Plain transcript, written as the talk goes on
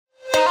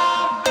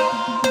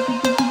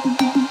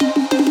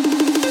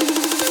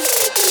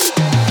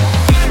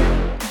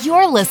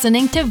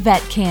listening to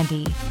Vet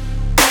Candy.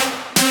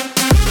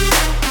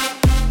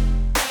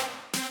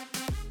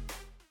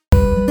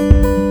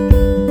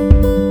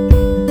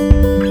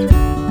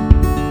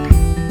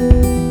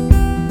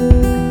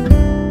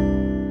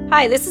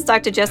 Hi, this is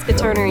Dr. Jessica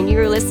Turner, and you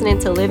are listening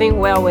to Living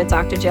Well with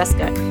Dr.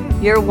 Jessica,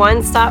 your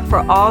one stop for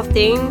all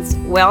things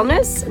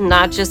wellness,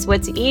 not just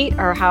what to eat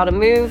or how to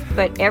move,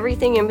 but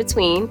everything in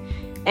between.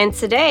 And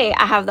today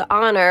I have the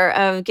honor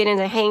of getting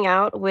to hang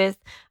out with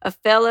a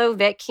fellow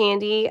Vet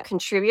Candy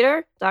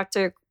contributor,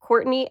 Dr.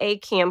 Courtney A.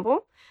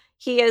 Campbell.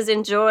 He has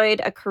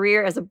enjoyed a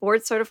career as a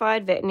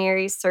board-certified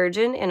veterinary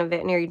surgeon and a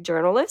veterinary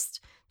journalist.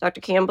 Dr.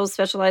 Campbell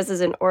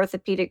specializes in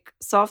orthopedic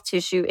soft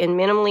tissue and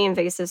minimally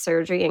invasive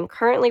surgery and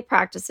currently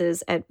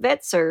practices at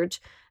VetSurg,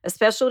 a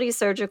specialty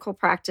surgical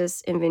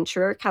practice in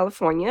Ventura,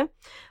 California.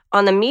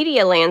 On the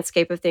media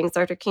landscape of things,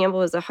 Dr.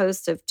 Campbell is a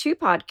host of 2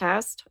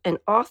 podcasts, an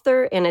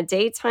author, and a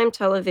daytime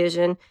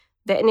television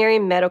veterinary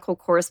medical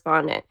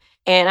correspondent.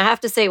 And I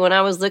have to say, when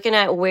I was looking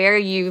at where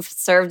you've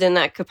served in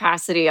that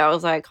capacity, I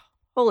was like,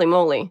 holy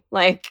moly,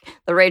 like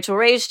the Rachel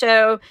Ray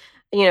Show,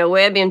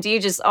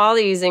 WebMD, just all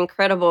these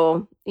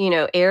incredible,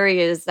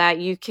 areas that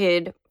you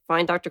could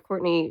find Dr.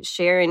 Courtney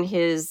sharing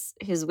his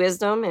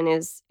wisdom and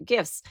his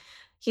gifts.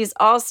 He's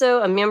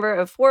also a member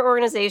of 4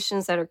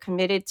 organizations that are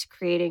committed to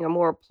creating a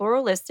more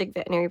pluralistic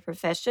veterinary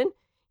profession,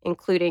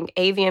 including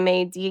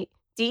AVMA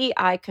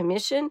DEI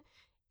Commission,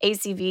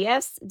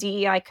 ACVS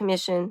DEI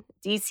Commission,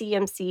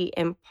 DCMC,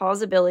 and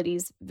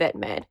Plausibilities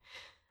VetMed.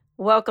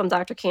 Welcome,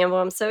 Dr. Campbell.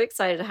 I'm so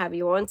excited to have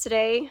you on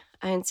today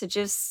and to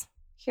just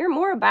hear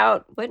more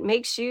about what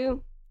makes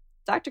you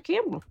Dr.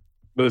 Campbell.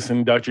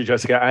 Listen, Dr.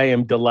 Jessica, I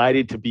am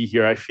delighted to be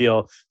here. I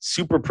feel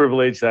super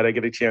privileged that I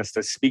get a chance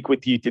to speak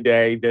with you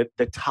today.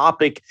 The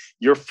topic,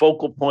 your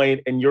focal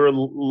point, and your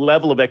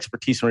level of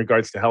expertise in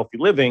regards to healthy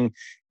living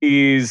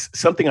is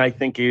something I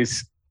think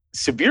is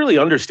severely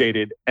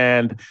understated.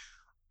 And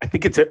I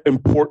think it's an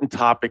important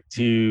topic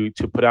to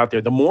put out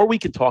there. The more we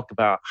can talk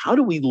about how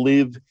do we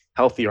live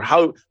healthier,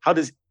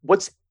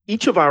 what's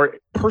each of our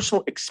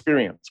personal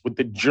experience with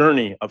the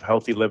journey of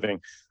healthy living,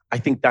 I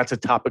think that's a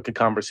topic of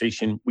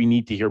conversation we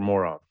need to hear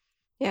more of.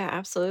 Yeah,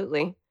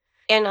 absolutely.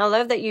 And I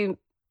love that you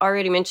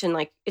already mentioned,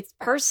 it's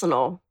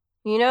personal,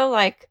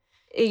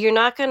 you're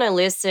not going to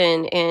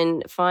listen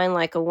and find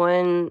a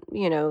one,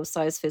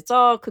 size fits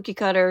all cookie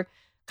cutter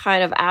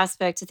kind of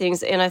aspect to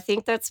things. And I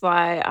think that's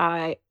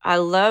why I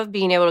love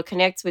being able to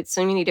connect with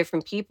so many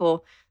different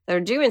people that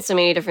are doing so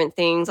many different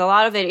things. A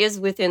lot of it is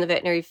within the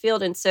veterinary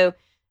field. And so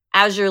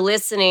as you're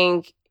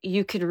listening,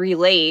 you could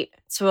relate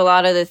to a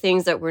lot of the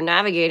things that we're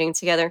navigating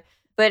together,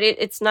 but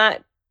it's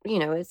not,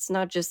 it's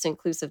not just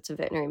inclusive to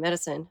veterinary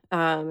medicine.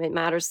 It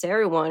matters to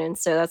everyone. And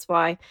so that's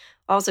why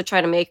I also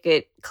try to make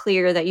it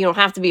clear that you don't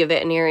have to be a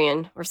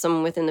veterinarian or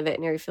someone within the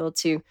veterinary field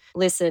to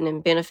listen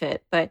and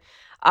benefit. But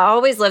I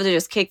always love to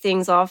just kick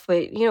things off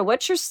with,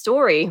 what's your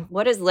story?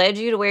 What has led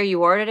you to where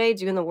you are today,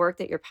 doing the work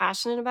that you're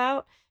passionate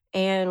about?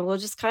 And we'll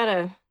just kind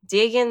of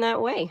dig in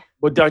that way.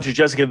 Well, Dr.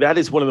 Jessica, that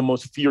is one of the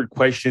most feared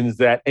questions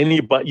that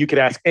you could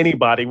ask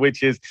anybody,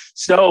 which is,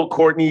 so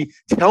Courtney,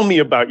 tell me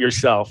about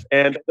yourself.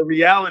 And the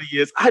reality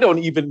is, I don't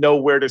even know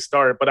where to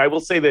start, but I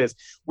will say this,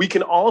 we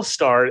can all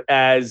start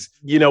as,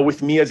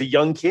 with me as a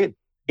young kid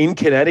in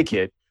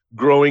Connecticut,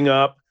 growing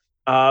up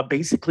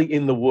basically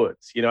in the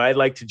woods. I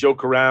like to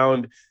joke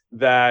around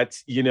that,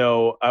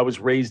 I was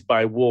raised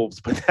by wolves,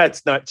 but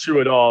that's not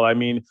true at all. I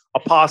mean,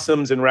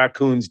 opossums and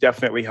raccoons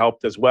definitely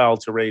helped as well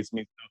to raise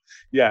me. So,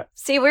 yeah.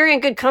 See, we're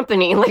in good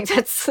company.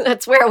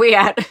 That's where we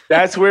at.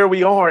 That's where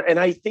we are. And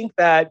I think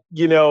that,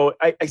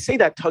 I say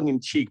that tongue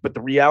in cheek, but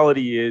the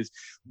reality is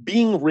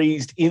being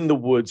raised in the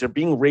woods or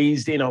being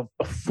raised in a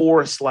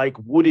forest-like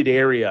wooded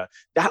area,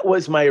 that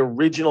was my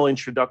original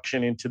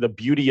introduction into the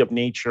beauty of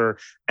nature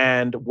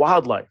and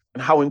wildlife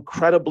and how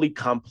incredibly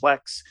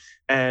complex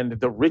and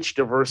the rich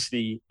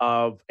diversity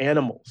of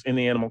animals in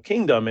the animal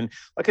kingdom. And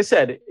like I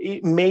said,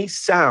 it may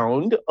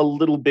sound a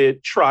little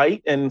bit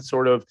trite and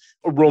sort of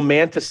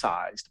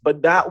romanticized,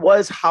 but that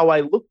was how I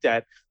looked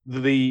at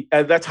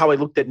that's how I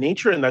looked at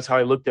nature, and that's how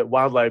I looked at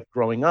wildlife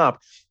growing up.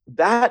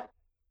 That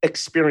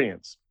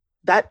experience,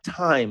 that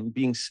time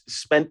being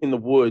spent in the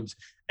woods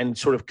and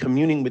sort of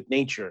communing with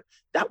nature,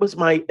 that was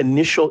my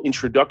initial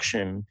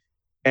introduction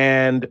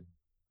and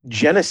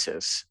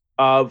genesis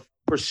of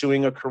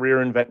pursuing a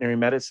career in veterinary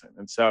medicine.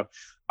 And so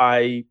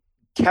I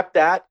kept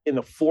that in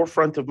the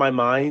forefront of my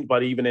mind,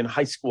 but even in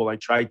high school, I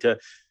tried to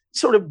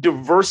sort of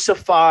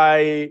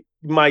diversify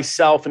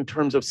myself in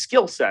terms of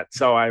skill set.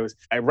 So I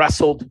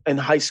wrestled in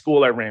high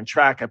school, I ran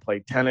track, I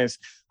played tennis,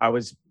 I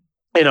was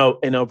in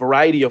a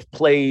variety of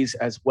plays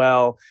as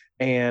well.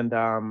 And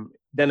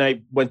then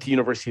I went to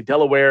University of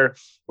Delaware,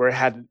 where I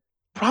had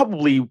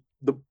probably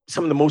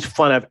some of the most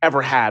fun I've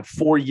ever had,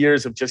 4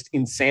 years of just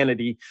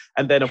insanity.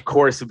 And then, of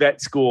course, vet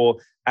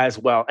school as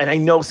well. And I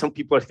know some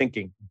people are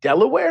thinking,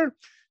 Delaware?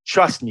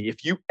 trust me,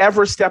 if you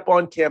ever step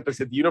on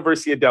campus at the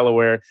University of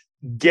Delaware,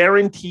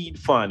 guaranteed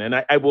fun. And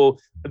I will,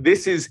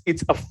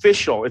 it's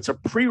official. It's a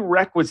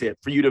prerequisite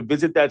for you to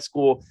visit that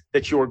school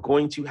that you are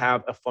going to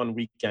have a fun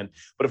weekend.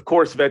 But of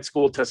course, vet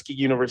school, Tuskegee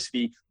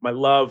University, my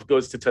love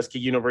goes to Tuskegee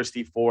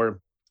University for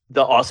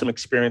the awesome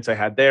experience I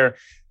had there.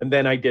 And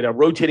then I did a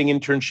rotating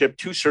internship,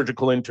 2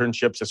 surgical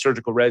internships, a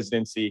surgical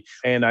residency.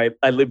 And I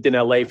lived in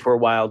LA for a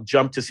while,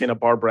 jumped to Santa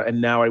Barbara,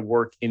 and now I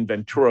work in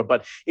Ventura.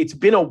 But it's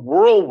been a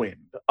whirlwind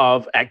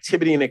of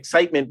activity and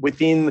excitement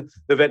within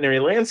the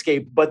veterinary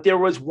landscape. But there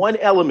was one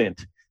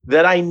element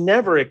that I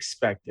never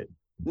expected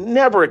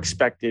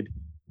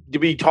to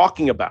be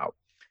talking about.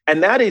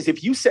 And that is,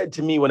 if you said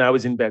to me when I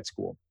was in vet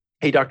school,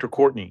 hey, Dr.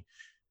 Courtney,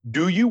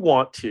 do you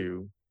want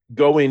to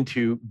go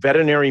into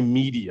veterinary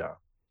media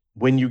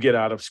when you get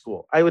out of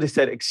school? I would have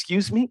said,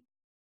 excuse me,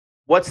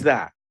 what's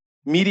that?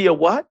 Media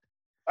what?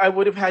 I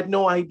would have had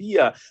no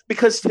idea,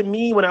 because to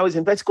me, when I was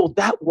in vet school,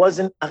 that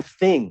wasn't a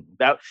thing.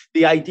 That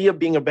the idea of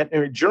being a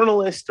veterinary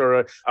journalist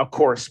or a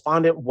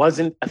correspondent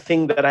wasn't a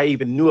thing that I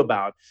even knew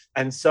about.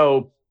 And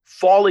so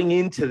falling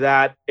into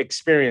that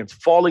experience,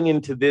 falling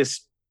into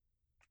this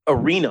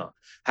arena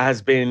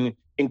has been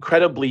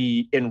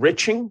incredibly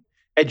enriching,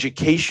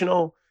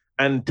 educational,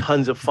 and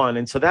tons of fun.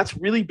 And so that's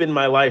really been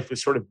my life,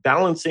 is sort of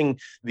balancing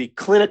the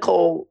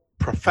clinical,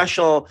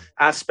 professional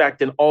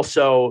aspect and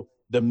also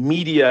the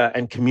media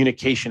and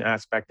communication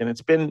aspect. And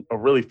it's been a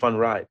really fun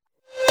ride.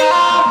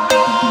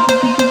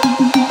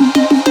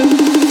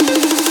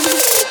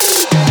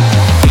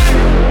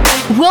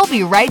 We'll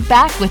be right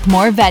back with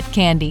more Vet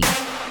Candy.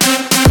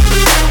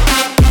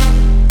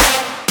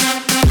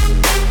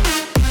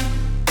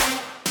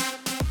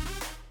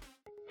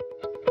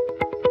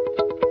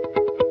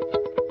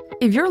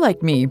 If you're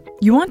like me,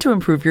 you want to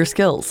improve your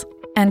skills.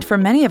 And for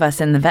many of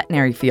us in the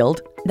veterinary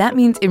field, that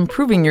means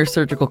improving your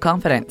surgical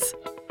confidence.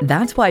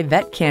 That's why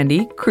Vet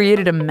Candy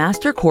created a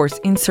master course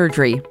in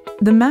surgery.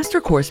 The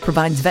master course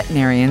provides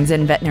veterinarians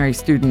and veterinary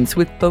students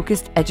with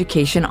focused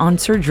education on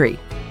surgery.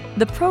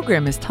 The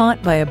program is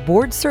taught by a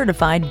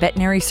board-certified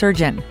veterinary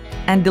surgeon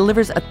and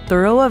delivers a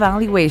thorough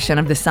evaluation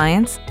of the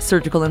science,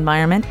 surgical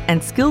environment,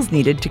 and skills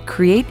needed to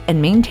create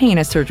and maintain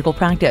a surgical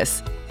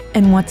practice.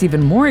 And what's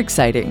even more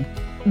exciting,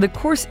 the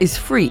course is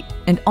free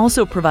and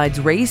also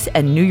provides race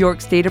and New York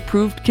State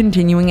approved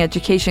continuing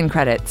education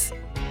credits.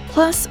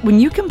 Plus, when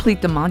you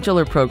complete the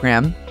modular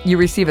program, you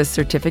receive a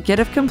certificate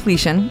of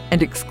completion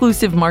and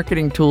exclusive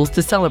marketing tools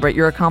to celebrate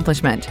your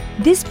accomplishment.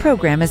 This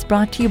program is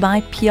brought to you by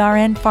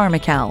PRN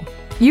Pharmacal.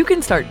 You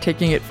can start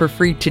taking it for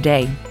free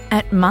today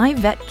at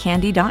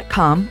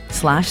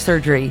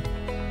myvetcandy.com/surgery.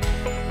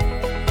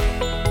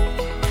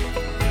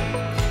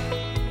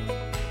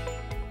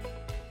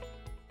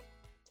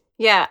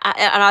 Yeah,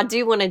 I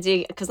do want to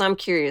dig, because I'm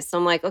curious.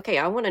 I'm like, okay,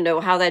 I want to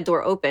know how that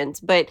door opens.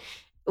 But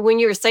when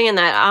you were saying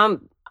that,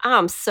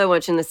 I'm so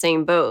much in the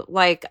same boat.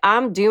 Like,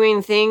 I'm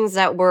doing things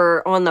that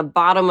were on the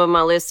bottom of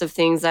my list of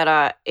things that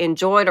I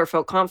enjoyed or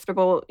felt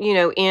comfortable,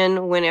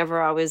 in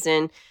whenever I was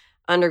in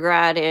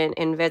undergrad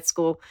and vet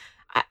school.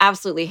 I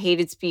absolutely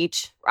hated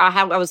speech.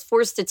 I was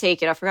forced to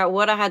take it. I forgot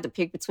what I had to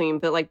pick between,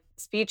 but like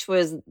speech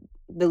was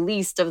the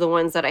least of the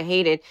ones that I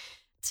hated.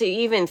 To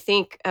even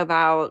think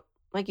about,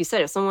 like you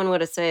said, if someone would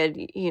have said,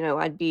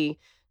 I'd be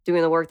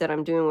doing the work that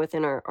I'm doing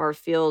within our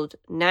field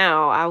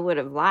now, I would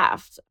have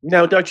laughed.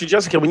 Now, Dr.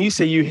 Jessica, when you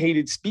say you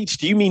hated speech,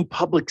 do you mean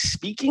public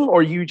speaking,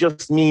 or you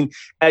just mean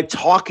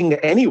talking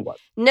to anyone?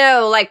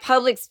 No, like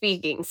public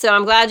speaking. So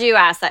I'm glad you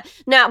asked that.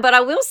 Now, but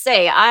I will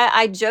say,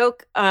 I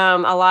joke a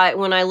lot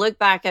when I look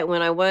back at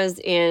when I was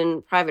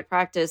in private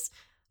practice.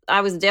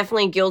 I was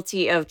definitely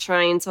guilty of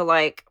trying to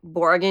like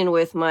bargain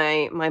with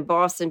my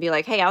boss and be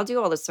like, hey, I'll do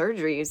all the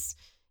surgeries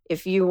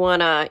if you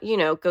want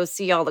to, go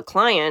see all the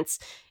clients.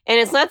 And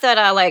it's not that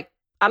I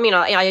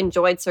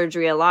enjoyed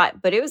surgery a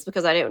lot, but it was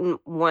because I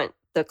didn't want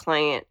the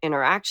client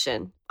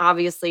interaction.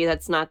 Obviously,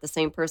 that's not the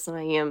same person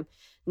I am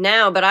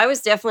now, but I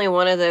was definitely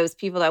one of those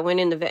people that went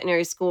into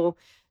veterinary school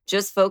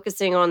just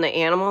focusing on the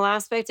animal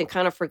aspect and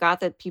kind of forgot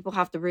that people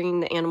have to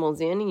bring the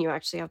animals in and you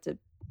actually have to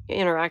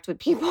interact with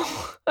people.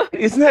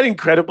 Isn't that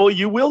incredible?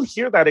 You will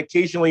hear that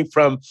occasionally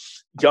from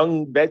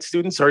young vet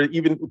students or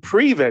even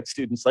pre-vet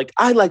students. Like,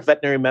 I like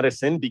veterinary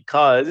medicine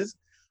because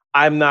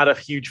I'm not a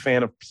huge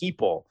fan of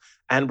people.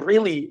 And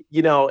really,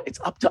 it's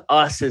up to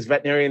us as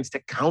veterinarians to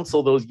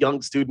counsel those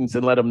young students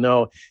and let them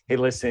know, hey,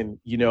 listen,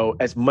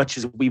 as much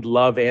as we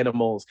love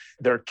animals,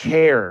 their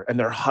care and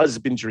their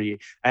husbandry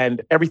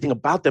and everything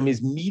about them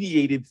is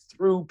mediated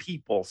through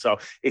people. So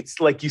it's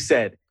like you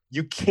said,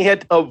 you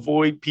can't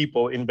avoid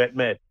people in vet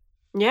med.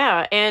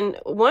 Yeah. And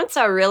once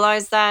I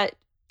realized that,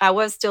 I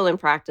was still in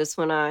practice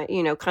when I,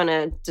 kind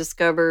of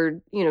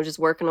discovered, just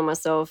working on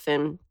myself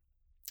and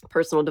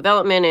personal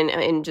development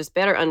and just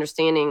better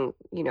understanding,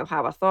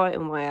 how I thought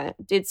and why I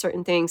did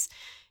certain things.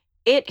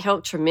 It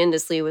helped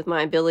tremendously with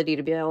my ability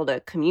to be able to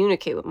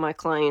communicate with my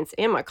clients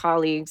and my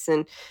colleagues.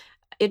 And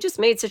it just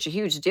made such a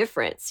huge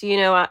difference.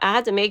 I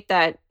had to make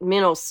that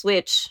mental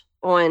switch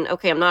on,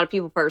 okay, I'm not a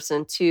people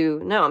person,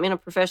 to no, I'm in a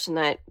profession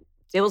that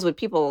deals with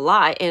people a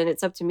lot, and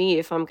it's up to me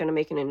if I'm going to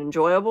make it an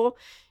enjoyable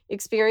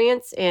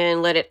experience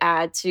and let it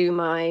add to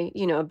my,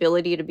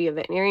 ability to be a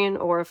veterinarian,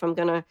 or if I'm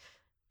going to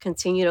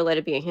continue to let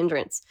it be a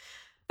hindrance.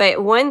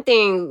 But one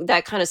thing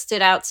that kind of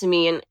stood out to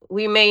me, and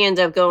we may end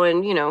up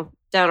going,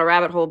 down a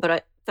rabbit hole,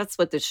 but that's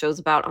what this show's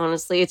about,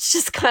 honestly. It's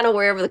just kind of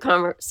wherever the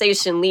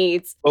conversation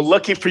leads. Well,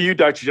 lucky for you,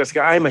 Dr.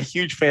 Jessica, I'm a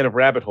huge fan of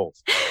rabbit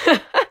holes.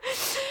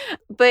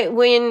 But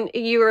when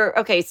you were,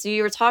 so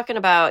you were talking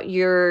about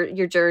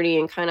your journey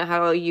and kind of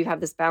how you have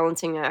this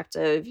balancing act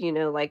of,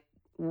 like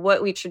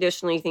what we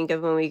traditionally think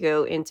of when we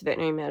go into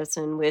veterinary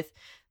medicine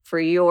for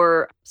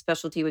your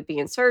specialty would be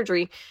in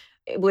surgery,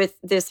 with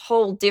this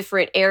whole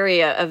different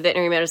area of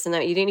veterinary medicine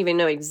that you didn't even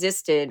know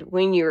existed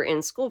when you were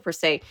in school per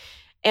se.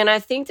 And I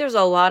think there's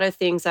a lot of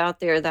things out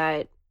there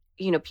that,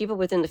 people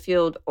within the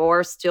field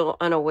are still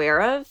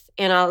unaware of.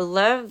 And I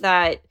love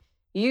that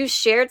you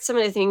shared some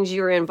of the things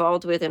you were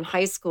involved with in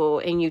high school,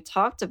 and you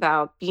talked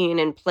about being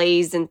in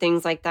plays and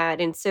things like that.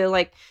 And so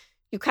like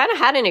you kind of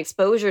had an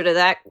exposure to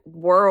that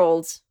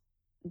world,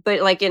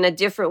 but like in a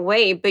different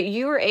way, but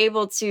you were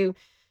able to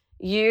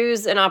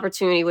use an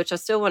opportunity, which I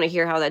still want to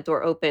hear how that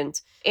door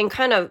opened, and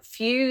kind of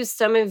fuse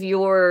some of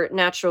your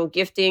natural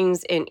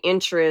giftings and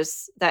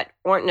interests that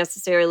aren't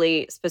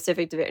necessarily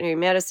specific to veterinary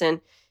medicine,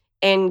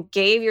 and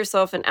gave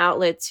yourself an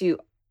outlet to,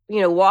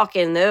 walk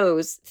in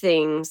those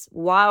things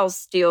while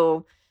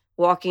still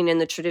walking in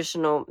the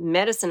traditional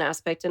medicine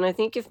aspect. And I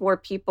think if more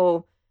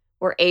people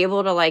were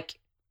able to like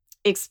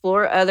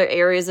explore other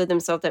areas of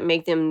themselves that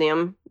make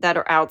them that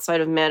are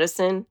outside of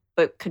medicine,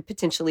 but could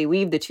potentially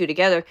weave the two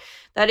together,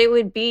 that it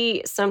would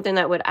be something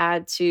that would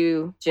add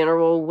to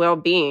general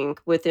well-being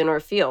within our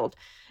field,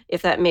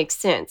 if that makes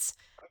sense.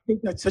 I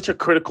think that's such a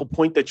critical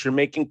point that you're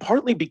making,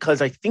 partly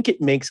because I think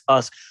it makes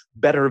us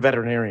better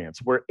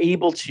veterinarians. We're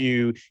able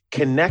to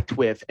connect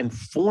with and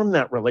form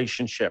that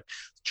relationship.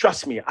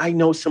 Trust me, I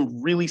know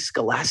some really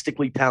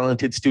scholastically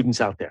talented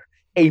students out there.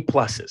 A+,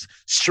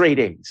 straight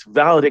A's,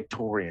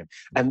 valedictorian.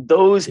 And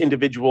those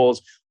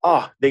individuals,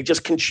 they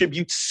just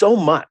contribute so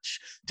much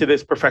to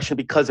this profession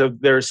because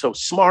they're so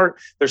smart,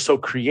 they're so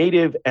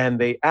creative, and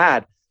they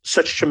add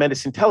such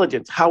tremendous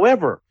intelligence.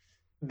 However,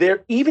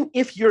 even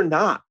if you're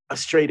not a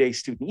straight A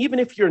student, even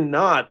if you're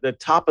not the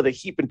top of the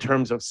heap in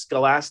terms of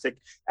scholastic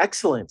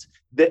excellence,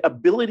 the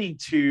ability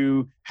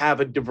to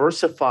have a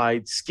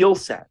diversified skill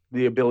set,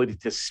 the ability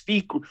to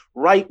speak,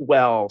 write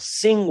well,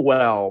 sing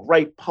well,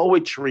 write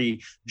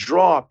poetry,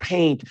 draw,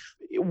 paint,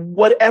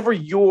 whatever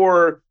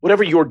your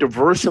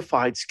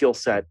diversified skill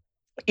set,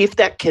 if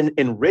that can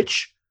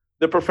enrich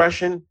the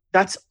profession,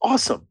 that's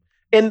awesome.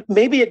 And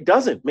maybe it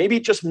doesn't. Maybe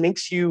it just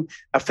makes you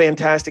a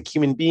fantastic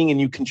human being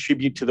and you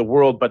contribute to the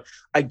world. But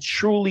I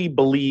truly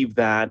believe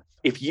that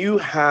if you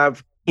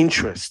have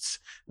interests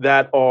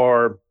that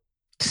are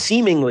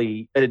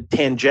seemingly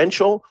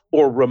tangential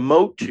or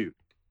remote to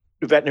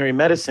veterinary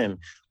medicine,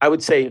 I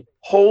would say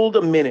hold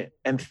a minute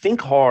and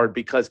think hard,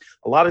 because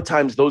a lot of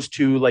times those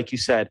two, like you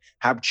said,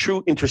 have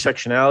true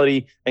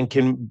intersectionality and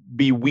can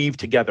be weaved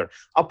together.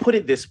 I'll put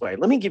it this way.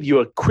 Let me give you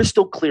a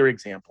crystal clear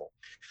example.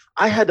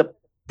 I had the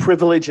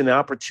privilege and the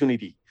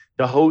opportunity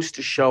to host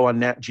a show on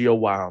Nat Geo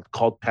Wild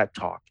called Pet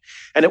Talk.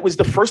 And it was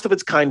the first of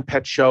its kind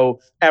pet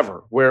show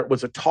ever, where it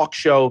was a talk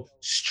show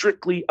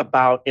strictly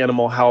about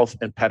animal health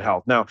and pet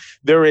health. Now,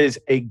 there is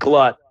a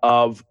glut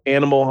of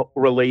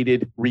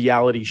animal-related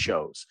reality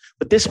shows,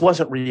 but this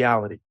wasn't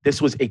reality.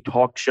 This was a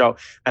talk show.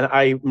 And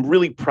I'm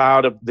really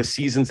proud of the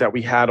seasons that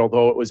we had,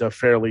 although it was a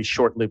fairly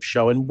short-lived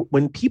show. And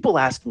when people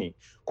ask me,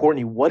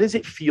 Courtney, what does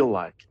it feel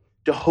like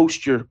to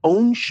host your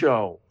own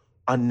show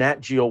on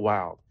Nat Geo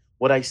Wild?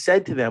 What I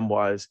said to them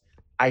was,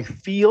 I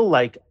feel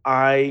like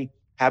I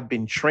have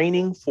been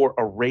training for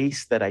a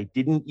race that I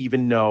didn't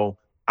even know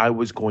I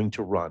was going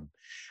to run.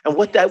 And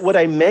what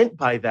I meant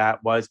by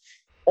that was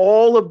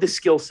all of the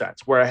skill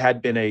sets where I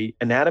had been an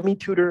anatomy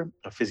tutor,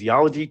 a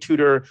physiology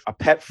tutor, a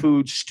pet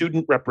food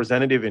student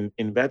representative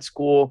in vet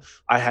school.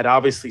 I had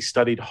obviously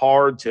studied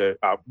hard to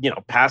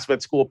pass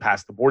vet school,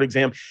 pass the board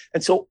exam.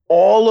 And so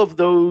all of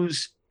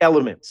those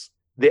elements,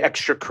 the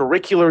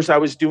extracurriculars I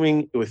was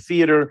doing with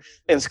theater,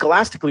 and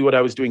scholastically what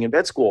I was doing in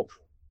vet school,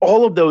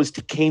 all of those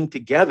came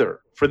together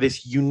for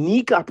this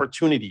unique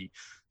opportunity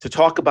to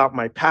talk about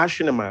my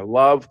passion and my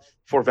love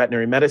for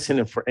veterinary medicine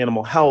and for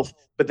animal health,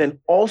 but then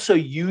also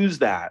use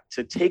that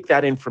to take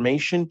that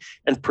information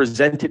and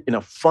present it in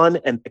a fun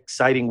and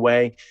exciting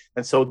way.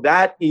 And so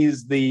that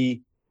is the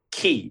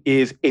key,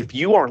 is if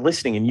you are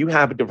listening and you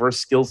have a diverse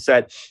skill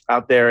set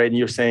out there and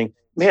you're saying,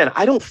 man,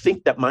 I don't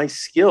think that my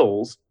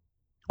skills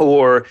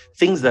or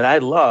things that I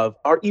love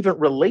are even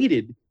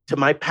related to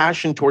my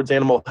passion towards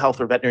animal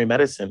health or veterinary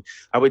medicine,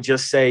 I would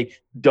just say,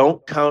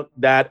 don't count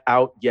that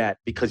out yet,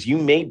 because you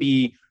may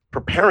be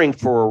preparing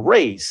for a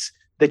race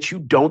that you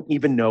don't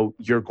even know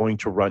you're going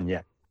to run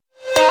yet.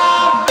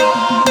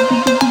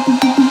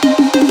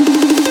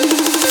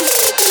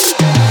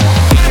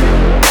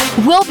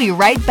 We'll be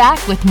right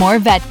back with more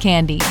Vet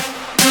Candy.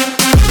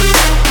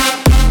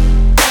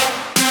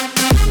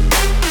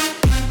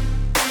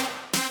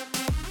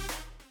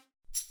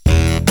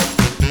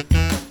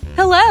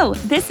 Hello,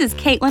 this is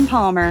Caitlin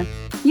Palmer.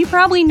 You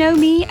probably know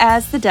me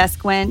as the Desk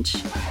Wench.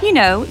 You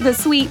know, the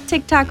sweet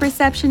TikTok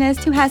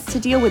receptionist who has to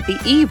deal with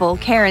the evil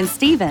Karen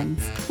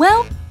Stevens.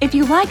 Well, if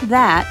you like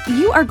that,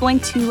 you are going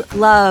to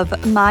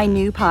love my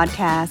new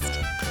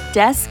podcast,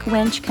 Desk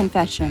Wench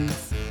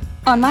Confessions.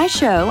 On my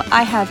show,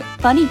 I have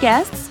funny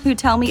guests who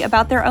tell me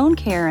about their own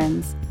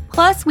Karens.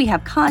 Plus, we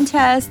have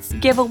contests,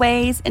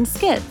 giveaways, and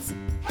skits.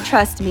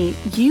 Trust me,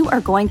 you are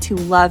going to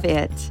love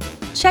it.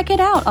 Check it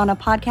out on a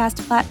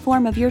podcast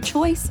platform of your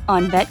choice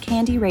on Vet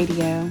Candy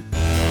Radio.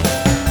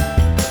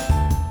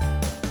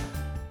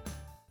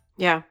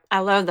 Yeah, I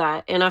love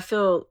that. And I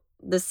feel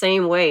the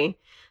same way.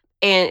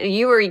 And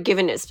you were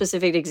giving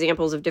specific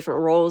examples of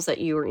different roles that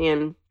you were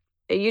in.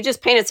 You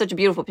just painted such a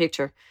beautiful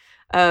picture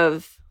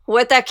of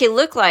what that could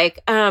look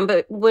like.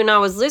 But when I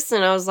was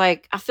listening, I was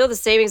like, I feel the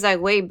same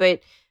exact way, but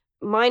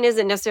mine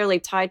isn't necessarily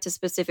tied to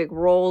specific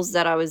roles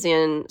that I was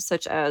in,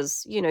 such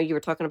as, you were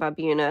talking about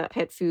being a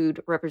pet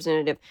food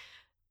representative.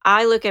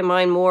 I look at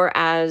mine more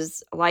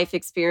as life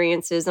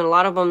experiences, and a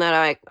lot of them that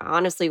I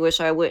honestly wish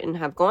I wouldn't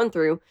have gone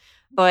through.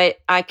 But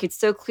I could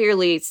so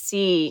clearly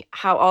see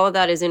how all of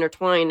that is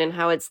intertwined and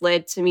how it's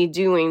led to me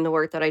doing the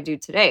work that I do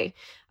today.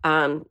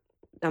 The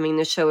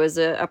show is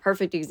a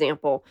perfect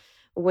example.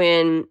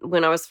 When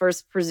I was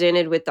first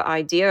presented with the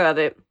idea of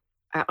it,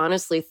 I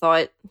honestly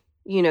thought,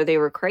 they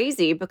were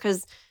crazy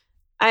because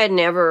I had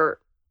never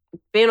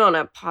been on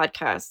a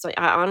podcast.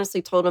 I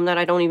honestly told them that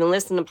I don't even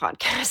listen to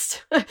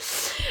podcasts.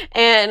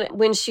 And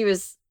when she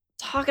was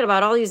talking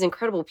about all these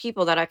incredible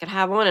people that I could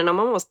have on, and I'm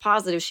almost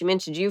positive she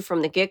mentioned you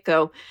from the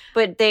get-go,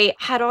 but they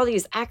had all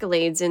these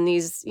accolades and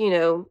these,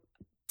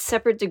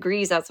 separate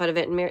degrees outside of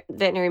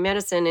veterinary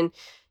medicine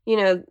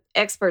and,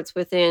 experts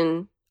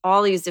within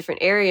all these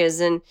different areas.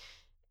 And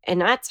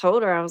I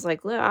told her, I was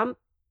like, look,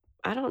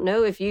 I don't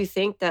know if you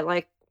think that,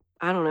 like,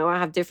 I don't know, I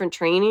have different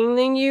training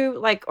than you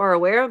like are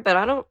aware of, but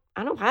I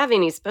don't have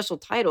any special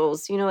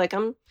titles,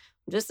 I'm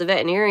just a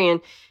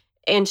veterinarian.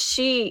 And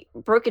she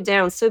broke it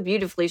down so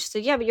beautifully. She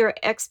said, yeah, but you're an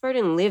expert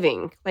in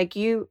living. Like,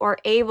 you are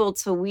able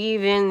to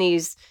weave in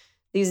these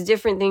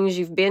different things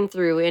you've been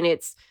through, and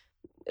it's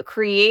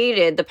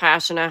created the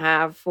passion I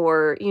have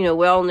for,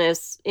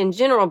 wellness in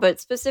general,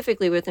 but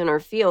specifically within our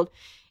field.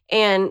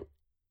 And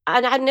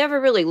I never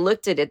really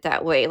looked at it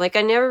that way. Like,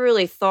 I never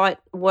really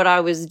thought what I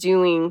was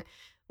doing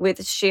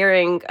with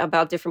sharing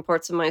about different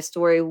parts of my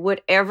story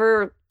would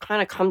ever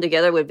kind of come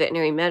together with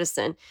veterinary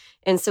medicine.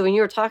 And so when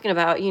you were talking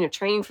about,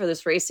 training for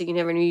this race that you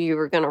never knew you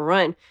were going to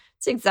run,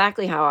 it's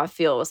exactly how I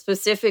feel,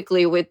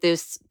 specifically with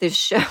this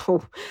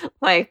show.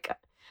 Like,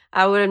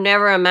 I would have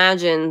never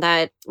imagined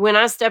that when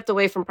I stepped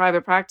away from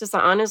private practice,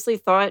 I honestly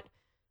thought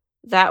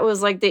that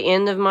was like the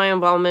end of my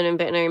involvement in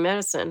veterinary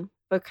medicine,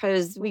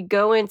 because we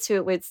go into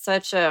it with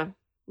such a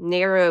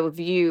narrow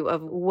view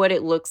of what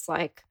it looks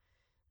like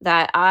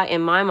that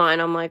in my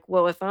mind, I'm like,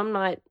 well, if I'm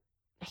not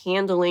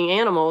handling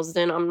animals,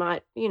 then I'm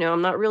not,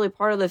 I'm not really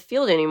part of the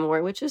field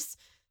anymore, which is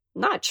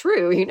not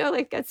true.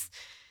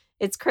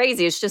 It's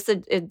crazy. It's just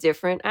a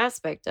different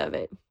aspect of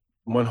it.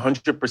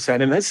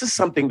 100%. And this is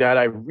something that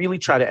I really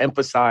try to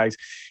emphasize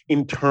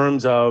in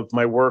terms of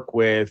my work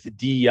with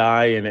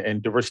DEI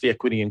and diversity,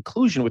 equity,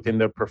 inclusion within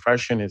the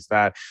profession, is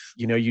that,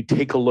 you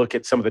take a look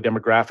at some of the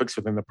demographics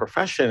within the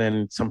profession,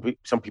 and some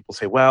people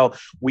say, well,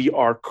 we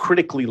are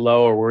critically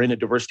low, or we're in a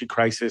diversity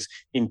crisis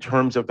in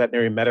terms of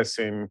veterinary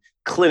medicine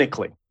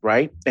clinically,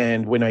 right?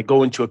 And when I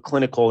go into a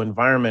clinical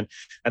environment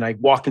and I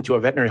walk into a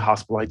veterinary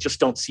hospital, I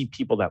just don't see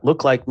people that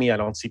look like me. I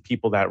don't see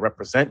people that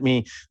represent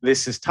me.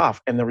 This is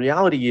tough. And the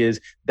reality is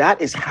that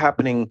is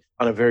happening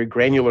on a very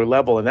granular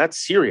level, and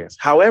that's serious.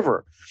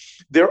 However,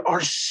 there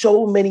are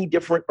so many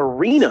different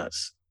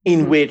arenas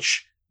in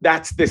which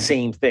that's the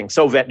same thing.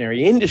 So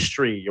veterinary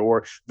industry,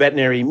 or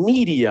veterinary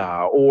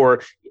media,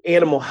 or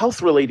animal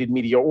health related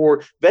media,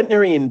 or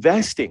veterinary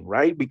investing,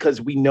 right?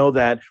 Because we know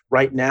that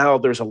right now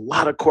there's a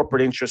lot of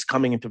corporate interest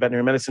coming into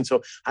veterinary medicine.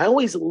 So I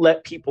always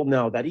let people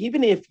know that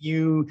even if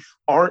you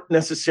aren't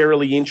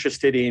necessarily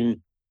interested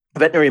in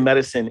veterinary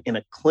medicine in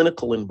a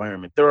clinical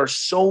environment, there are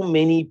so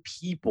many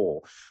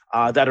people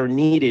that are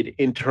needed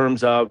in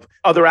terms of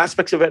other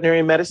aspects of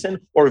veterinary medicine,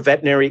 or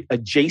veterinary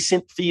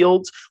adjacent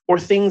fields, or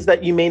things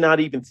that you may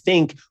not even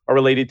think are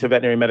related to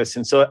veterinary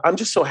medicine. So I'm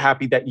just so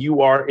happy that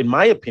you are, in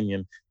my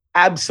opinion,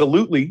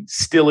 absolutely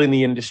still in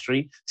the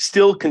industry,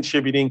 still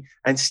contributing,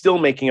 and still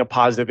making a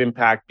positive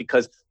impact,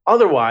 because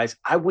otherwise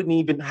I wouldn't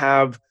even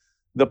have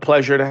the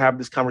pleasure to have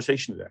this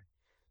conversation today.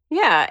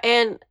 Yeah.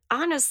 And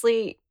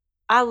honestly,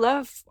 I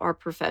love our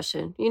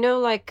profession.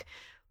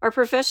 Our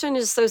profession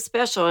is so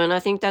special. And I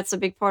think that's a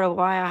big part of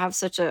why I have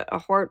such a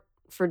heart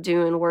for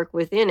doing work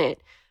within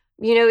it.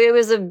 It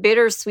was a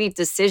bittersweet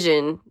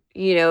decision,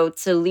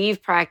 to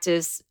leave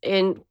practice.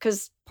 And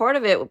because part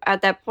of it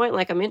at that point,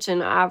 like I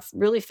mentioned, I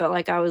really felt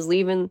like I was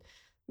leaving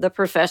the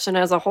profession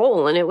as a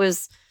whole. And it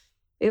was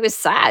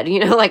sad,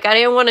 I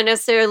didn't want to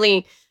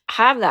necessarily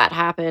have that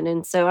happen.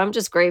 And so I'm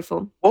just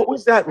grateful. What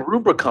was that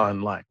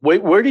Rubicon like?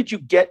 Where did you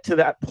get to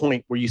that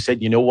point where you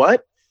said, you know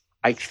what?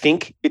 I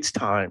think it's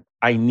time.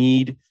 I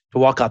need to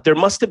walk out. There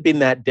must have been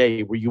that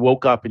day where you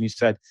woke up and you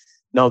said,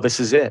 no, this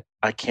is it.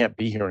 I can't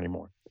be here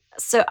anymore.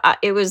 So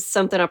it was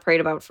something I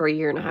prayed about for a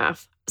year and a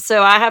half.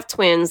 So I have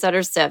twins that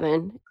are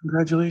 7.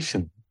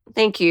 Congratulations.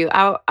 Thank you.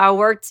 I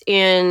worked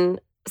in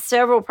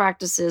several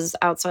practices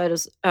outside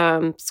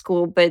of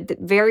school, but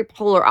very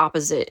polar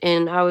opposite.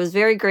 And I was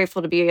very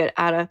grateful to be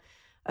at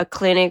a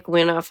clinic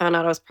when I found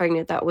out I was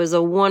pregnant. That was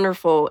a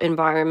wonderful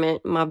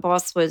environment. My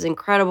boss was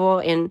incredible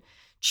and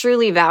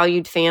truly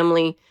valued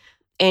family.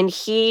 And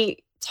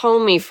he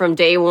told me from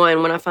day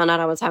one when I found out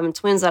I was having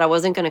twins that I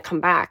wasn't going to come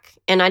back.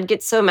 And I'd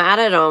get so mad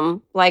at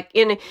him.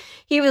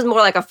 He was more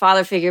like a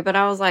father figure, but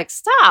I was like,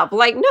 stop.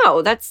 Like,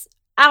 no, that's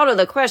out of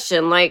the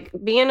question. Like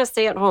being a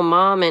stay-at-home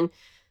mom, and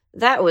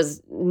that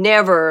was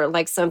never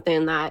like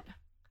something that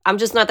I'm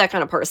just not that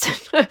kind of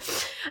person.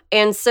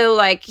 And so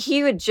like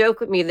he would joke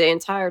with me the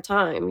entire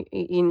time.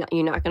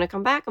 You're not going to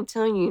come back. I'm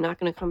telling you, you're not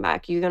going to come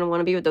back. You're going to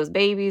want to be with those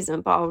babies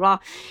and blah, blah, blah.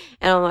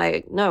 And I'm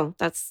like, no,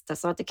 that's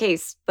not the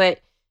case.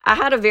 But I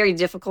had a very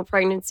difficult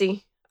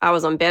pregnancy. I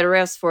was on bed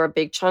rest for a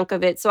big chunk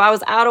of it. So I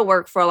was out of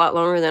work for a lot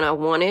longer than I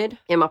wanted.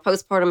 And my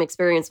postpartum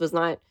experience was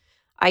not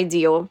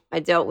ideal. I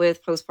dealt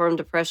with postpartum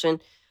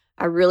depression.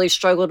 I really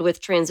struggled with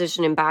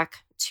transitioning back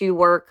to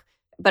work.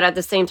 But at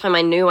the same time,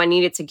 I knew I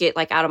needed to get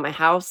out of my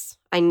house.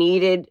 I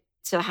needed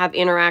to have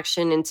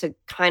interaction and to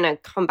kind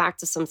of come back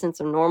to some sense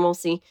of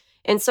normalcy.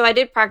 And so I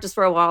did practice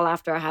for a while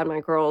after I had my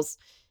girls.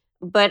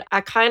 But I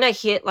kind of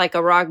hit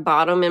a rock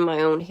bottom in my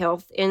own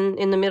health in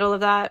the middle of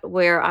that,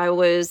 where I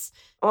was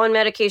on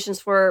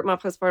medications for my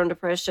postpartum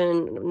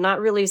depression, not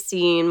really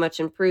seeing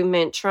much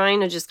improvement, trying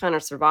to just kind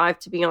of survive,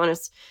 to be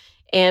honest.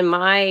 And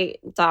my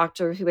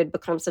doctor, who had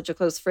become such a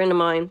close friend of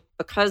mine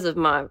because of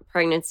my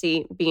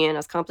pregnancy being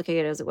as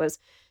complicated as it was,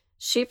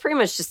 she pretty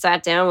much just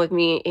sat down with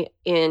me,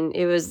 and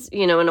it was,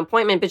 an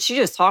appointment, but she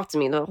just talked to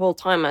me the whole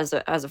time as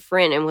a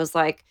friend and was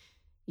like,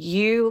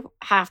 you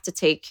have to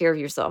take care of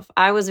yourself.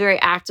 I was very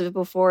active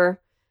before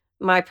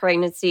my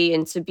pregnancy,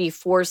 and to be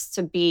forced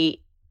to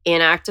be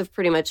inactive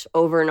pretty much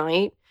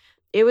overnight,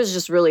 it was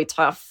just really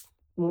tough,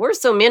 more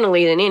so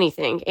mentally than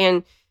anything.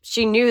 And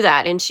she knew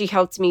that, and she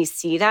helped me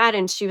see that.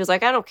 And she was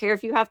like, I don't care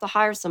if you have to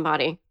hire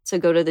somebody to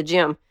go to the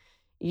gym.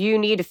 You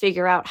need to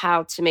figure out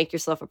how to make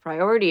yourself a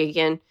priority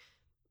again.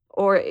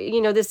 Or,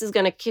 this is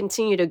going to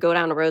continue to go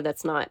down a road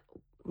that's not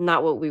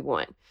what we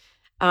want.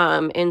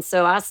 And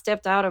so I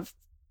stepped out of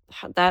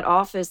that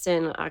office,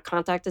 and I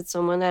contacted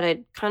someone that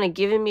had kind of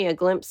given me a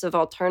glimpse of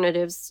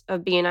alternatives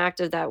of being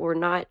active that were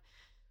not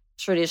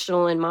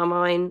traditional in my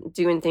mind,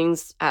 doing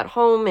things at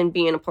home and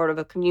being a part of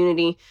a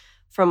community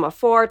from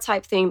afar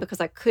type thing, because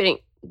I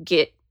couldn't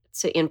get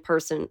to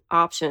in-person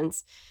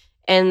options.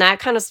 And that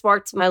kind of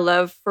sparked my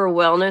love for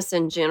wellness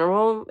in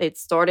general. It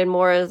started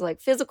more as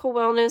physical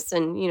wellness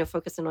and,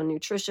 focusing on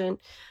nutrition.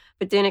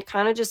 But then it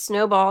kind of just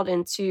snowballed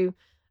into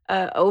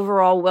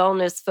overall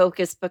wellness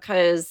focus,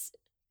 because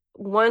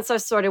once I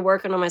started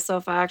working on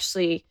myself,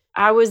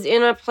 I was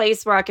in a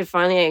place where I could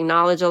finally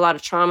acknowledge a lot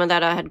of trauma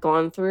that I had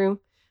gone through,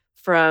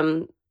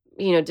 from,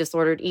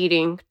 disordered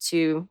eating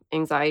to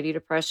anxiety,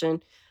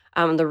 depression.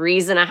 The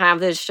reason I have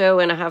this show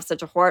and I have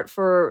such a heart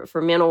for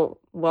mental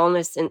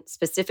wellness, and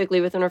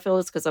specifically within our field,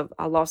 is because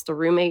I lost a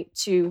roommate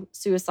to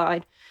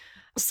suicide.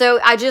 So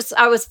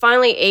I was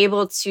finally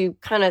able to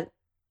kind of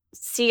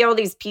see all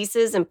these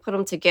pieces and put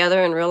them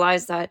together and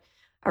realize that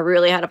I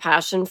really had a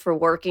passion for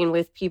working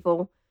with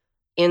people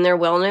in their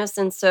wellness.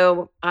 And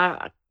so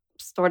I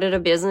started a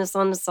business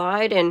on the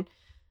side, and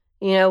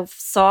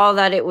saw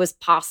that it was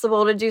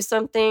possible to do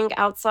something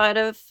outside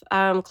of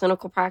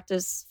clinical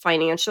practice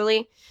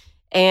financially,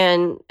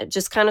 and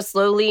just kind of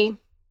slowly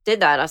did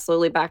that. I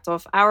slowly backed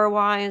off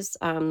hour-wise,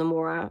 the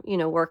more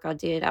work I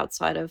did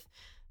outside of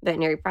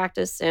veterinary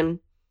practice, and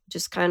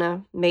just kind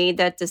of made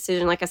that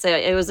decision. Like I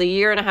said, it was a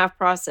year and a half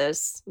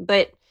process,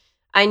 but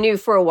I knew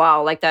for a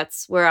while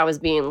that's where I was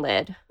being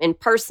led. And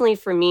personally,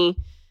 for me,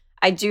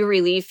 I do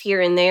relief here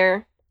and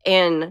there.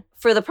 And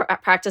for the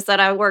practice that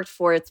I worked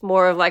for, it's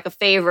more of a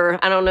favor.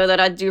 I don't know that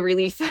I do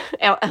relief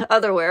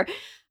otherwhere.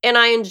 And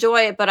I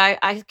enjoy it, but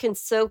I can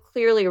so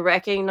clearly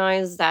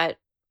recognize that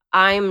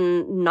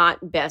I'm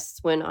not best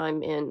when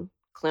I'm in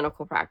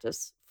clinical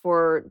practice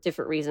for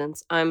different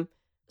reasons. I'm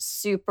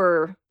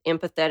super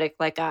empathetic.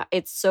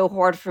 It's so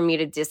hard for me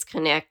to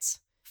disconnect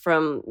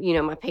from,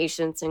 my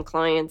patients and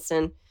clients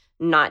and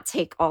not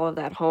take all of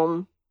that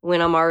home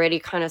when I'm already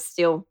kind of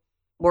still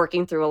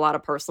working through a lot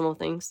of personal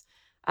things.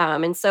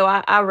 And so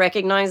I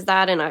recognized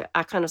that, and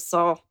I kind of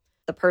saw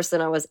the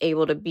person I was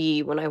able to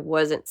be when I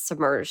wasn't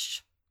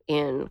submerged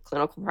in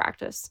clinical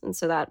practice. And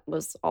so that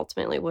was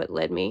ultimately what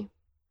led me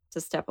to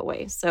step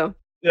away. So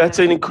That's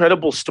an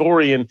incredible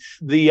story. And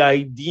the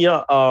idea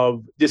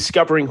of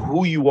discovering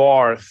who you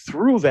are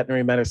through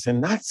veterinary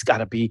medicine, that's got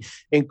to be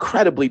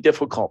incredibly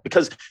difficult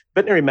because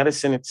veterinary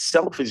medicine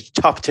itself is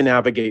tough to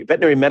navigate.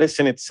 Veterinary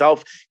medicine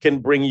itself can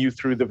bring you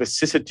through the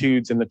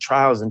vicissitudes and the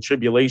trials and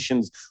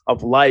tribulations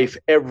of life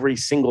every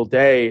single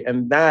day.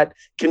 And that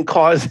can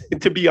cause,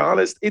 to be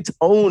honest, its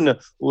own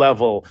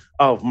level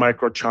of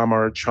microtrauma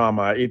or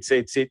trauma. It's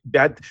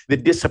that the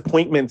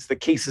disappointments, the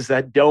cases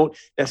that don't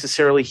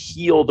necessarily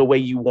heal the way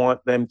you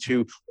want them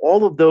to,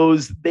 all of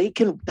those, that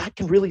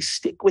can really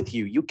stick with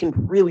you. You can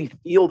really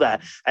feel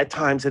that at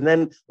times. And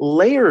then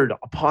layered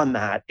upon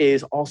that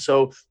is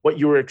also what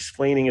you were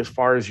explaining as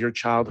far as your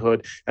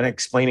childhood and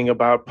explaining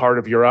about part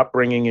of your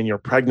upbringing and your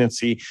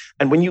pregnancy.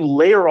 And when you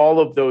layer all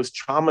of those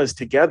traumas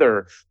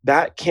together,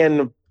 that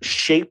can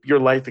shape your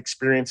life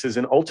experiences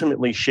and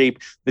ultimately shape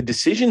the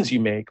decisions you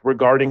make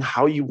regarding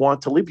how you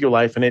want to live your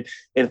life. And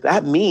if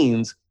that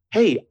means,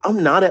 hey,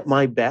 I'm not at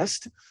my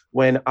best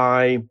when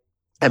I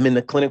am in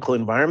the clinical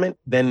environment,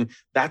 then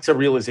that's a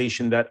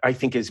realization that I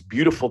think is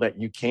beautiful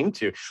that you came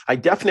to. I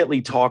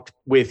definitely talked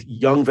with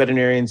young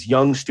veterinarians,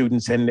 young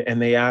students,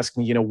 and they ask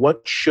me,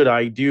 what should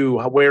I do?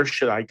 Where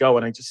should I go?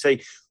 And I just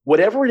say,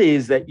 whatever it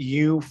is that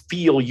you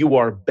feel you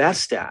are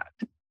best at,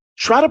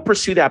 try to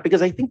pursue that,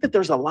 because I think that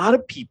there's a lot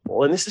of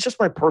people, and this is just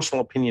my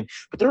personal opinion,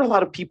 but there are a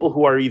lot of people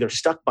who are either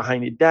stuck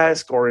behind a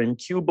desk or in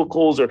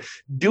cubicles or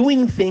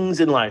doing things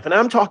in life. And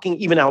I'm talking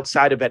even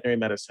outside of veterinary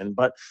medicine,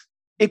 but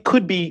it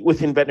could be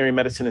within veterinary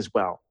medicine as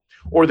well.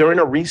 Or they're in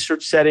a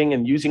research setting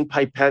and using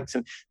pipettes,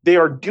 and they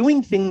are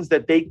doing things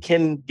that they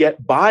can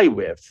get by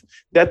with,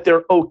 that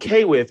they're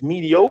okay with,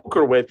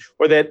 mediocre with,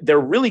 or that they're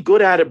really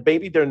good at it.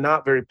 Maybe they're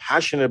not very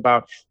passionate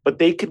about, but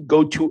they could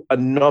go to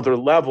another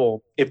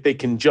level if they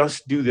can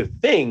just do the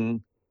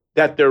thing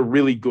that they're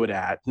really good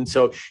at. And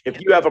so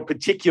if you have a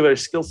particular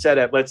skill set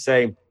at, let's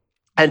say,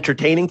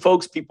 entertaining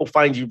folks, people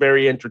find you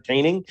very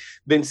entertaining,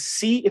 then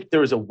see if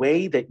there's a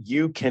way that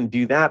you can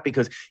do that,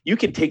 because you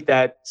can take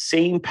that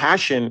same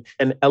passion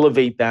and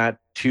elevate that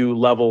to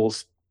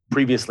levels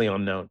previously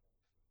unknown.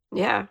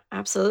 Yeah,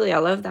 absolutely. I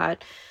love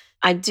that.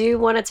 I do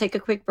want to take a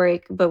quick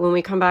break, but when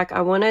we come back,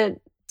 I want to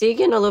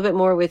dig in a little bit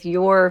more with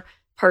your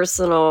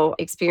personal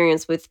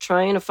experience with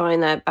trying to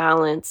find that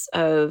balance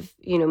of,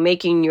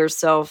 making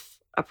yourself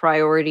a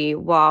priority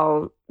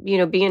while,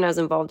 being as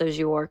involved as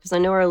you are. Because I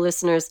know our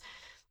listeners,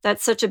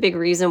 that's such a big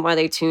reason why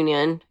they tune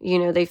in.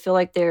 They feel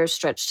like they're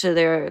stretched to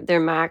their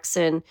max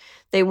and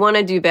they want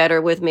to do better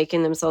with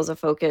making themselves a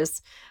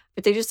focus,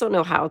 but they just don't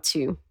know how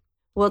to.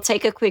 We'll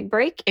take a quick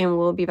break and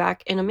we'll be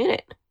back in a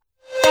minute.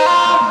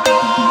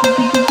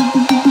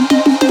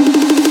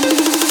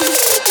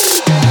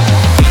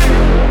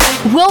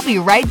 We'll be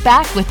right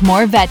back with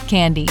more Vet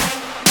Candy.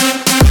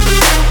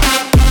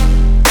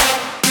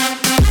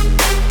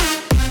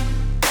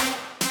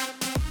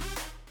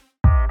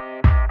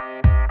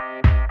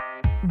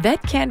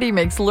 Vet Candy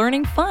makes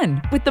learning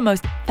fun with the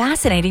most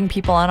fascinating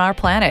people on our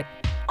planet.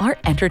 Our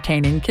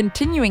entertaining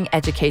continuing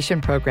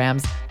education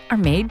programs are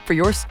made for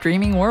your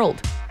streaming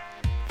world.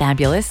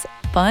 Fabulous,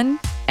 fun,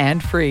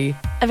 and free.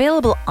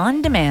 Available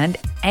on demand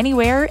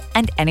anywhere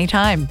and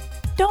anytime.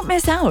 Don't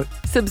miss out.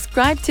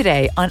 Subscribe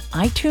today on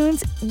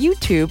iTunes,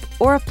 YouTube,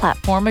 or a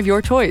platform of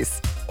your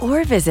choice.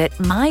 Or visit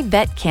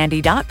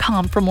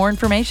myvetcandy.com for more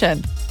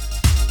information.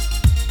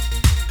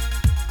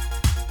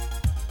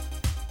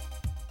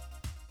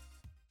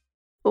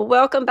 Well,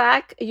 welcome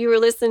back. You were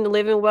listening to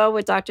Living Well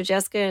with Dr.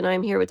 Jessica, and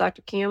I'm here with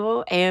Dr.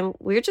 Campbell, and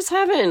we're just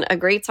having a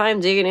great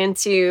time digging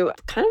into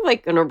kind of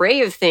like an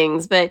array of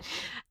things, but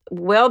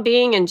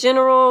well-being in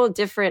general,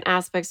 different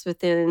aspects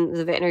within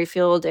the veterinary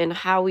field, and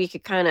how we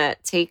could kind of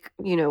take,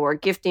 our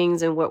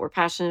giftings and what we're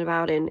passionate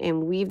about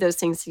and weave those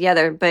things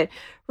together. But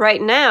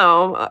right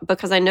now,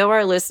 because I know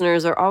our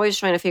listeners are always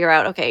trying to figure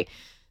out, okay,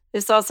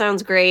 this all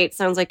sounds great.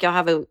 Sounds like y'all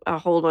have a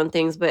hold on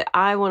things, but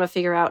I want to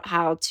figure out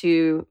how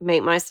to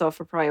make myself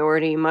a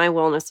priority, my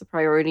wellness a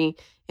priority,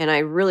 and I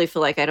really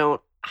feel like I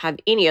don't have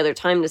any other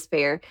time to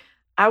spare.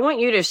 I want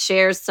you to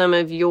share some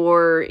of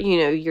your,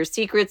 your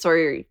secrets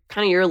or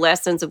your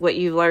lessons of what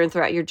you've learned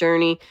throughout your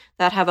journey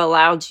that have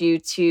allowed you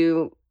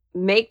to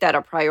make that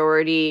a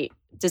priority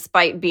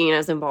despite being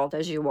as involved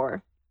as you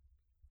are.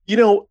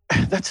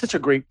 That's such a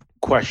great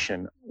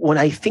question. When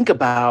I think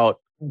about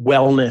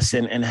wellness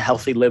and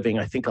healthy living,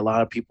 I think a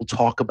lot of people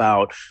talk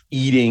about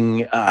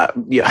eating,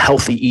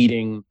 healthy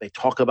eating. They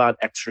talk about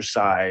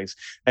exercise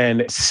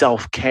and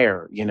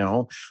self-care,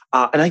 and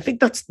I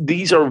think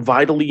these are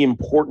vitally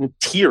important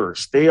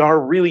tiers. They are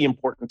really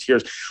important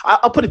tiers.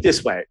 I'll put it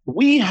this way.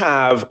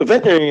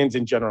 Veterinarians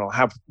in general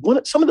have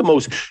some of the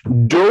most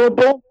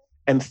durable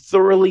and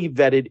thoroughly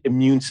vetted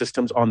immune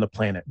systems on the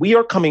planet. We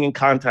are coming in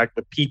contact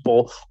with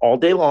people all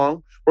day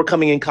long. We're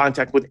coming in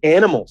contact with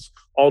animals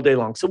all day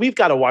long. So we've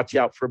got to watch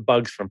out for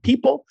bugs from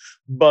people,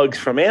 bugs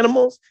from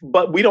animals,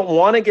 but we don't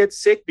want to get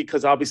sick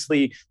because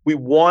obviously we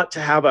want to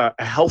have a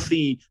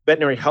healthy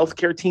veterinary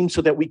healthcare team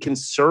so that we can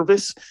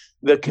service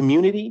the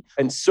community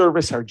and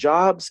service our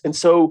jobs. And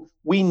so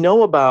we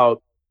know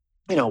about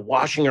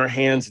washing our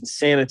hands and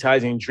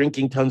sanitizing,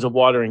 drinking tons of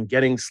water and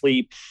getting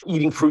sleep,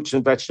 eating fruits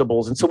and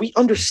vegetables. And so we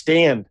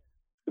understand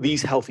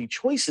these healthy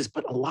choices,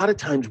 but a lot of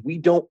times we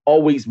don't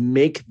always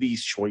make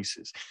these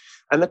choices.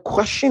 And the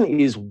question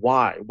is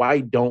why?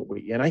 Why don't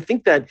we? And I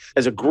think that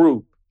as a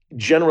group,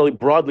 generally,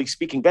 broadly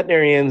speaking,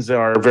 veterinarians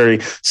are very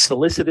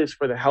solicitous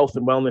for the health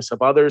and wellness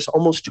of others,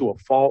 almost to a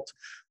fault.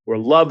 We're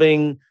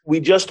loving.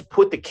 We just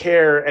put the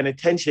care and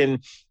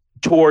attention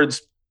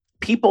towards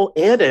people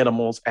and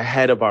animals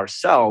ahead of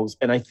ourselves.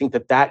 And I think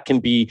that that can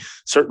be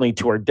certainly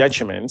to our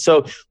detriment.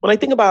 So when I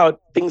think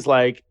about things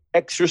like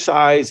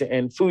exercise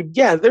and food,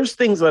 yeah, there's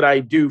things that I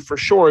do for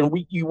sure. And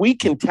we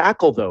can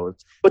tackle those.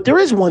 But there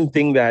is one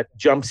thing that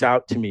jumps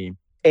out to me.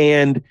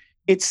 And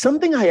it's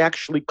something I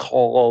actually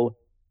call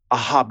a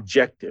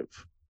hobjective.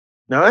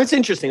 Now, that's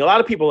interesting. A lot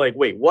of people are like,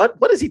 wait, what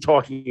is he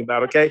talking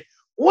about? Okay.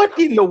 What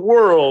in the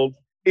world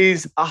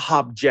is a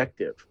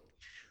hobjective?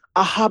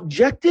 A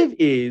hobjective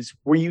is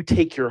where you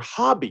take your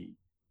hobby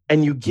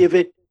and you give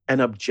it an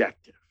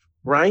objective,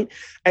 right?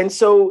 And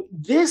so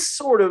this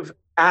sort of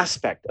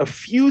aspect of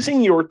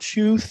fusing your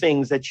two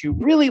things that you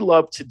really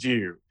love to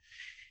do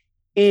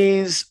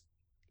is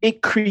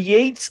it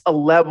creates a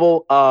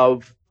level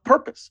of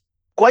purpose.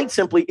 Quite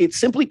simply, it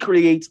simply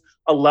creates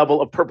a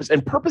level of purpose.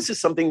 And purpose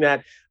is something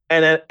that,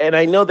 and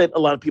I know that a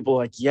lot of people are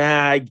like,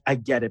 yeah, I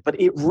get it,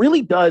 but it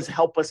really does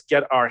help us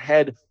get our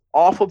head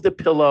off of the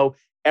pillow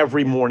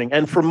every morning.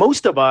 And for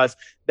most of us,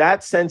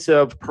 that sense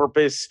of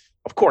purpose,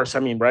 of course,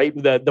 I mean, right?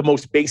 The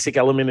most basic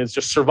element is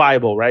just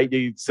survival, right?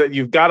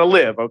 You've got to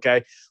live,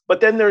 okay? But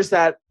then there's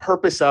that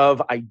purpose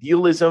of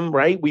idealism,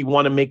 right? We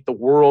want to make the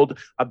world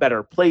a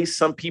better place.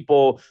 Some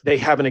people, they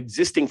have an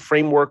existing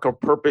framework of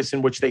purpose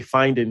in which they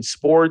find in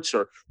sports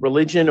or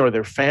religion or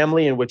their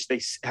family, in which they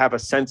have a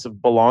sense of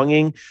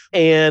belonging.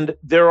 And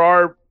there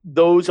are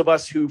those of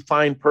us who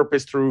find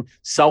purpose through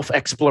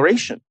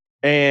self-exploration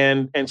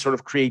and sort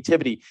of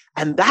creativity.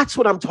 And that's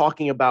what I'm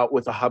talking about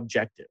with a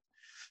hubjective.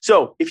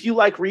 So if you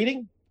like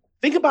reading,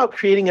 think about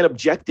creating an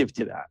objective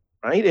to that,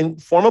 right? And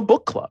form a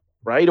book club,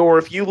 right? Or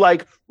if you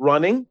like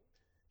running,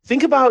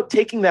 think about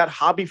taking that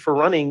hobby for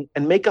running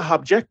and make a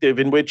hubjective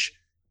in which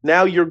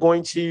now you're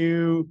going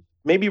to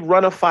maybe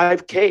run a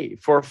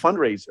 5K for a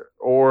fundraiser.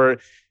 Or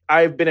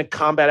I've been a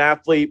combat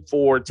athlete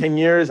for 10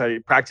 years. I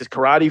practiced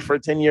karate for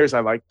 10 years.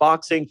 I like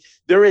boxing.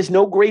 There is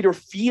no greater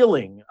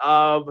feeling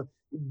of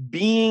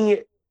being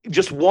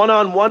just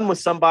one-on-one with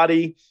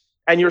somebody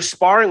and you're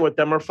sparring with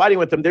them or fighting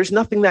with them. There's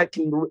nothing that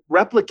can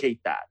replicate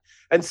that.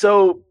 And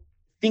so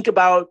think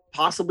about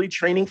possibly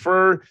training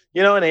for,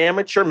 an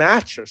amateur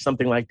match or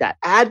something like that.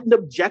 Add an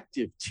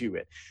objective to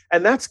it.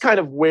 And that's kind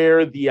of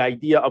where the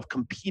idea of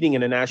competing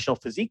in a national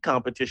physique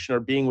competition or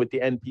being with the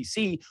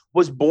NPC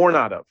was born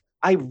out of.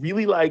 I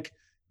really like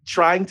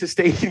trying to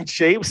stay in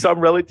shape, some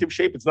relative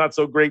shape. It's not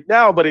so great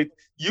now, but it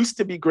used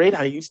to be great.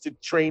 I used to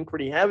train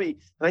pretty heavy.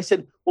 And I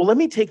said, well, let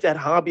me take that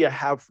hobby I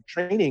have for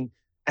training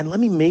and let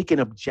me make an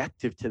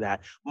objective to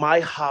that.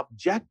 My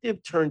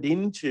objective turned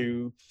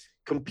into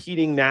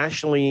competing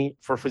nationally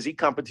for physique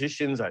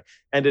competitions. I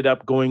ended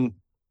up going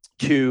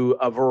to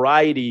a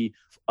variety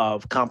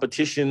of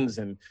competitions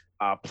and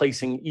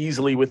placing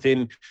easily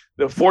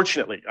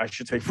fortunately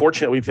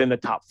within the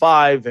top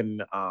 5.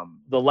 And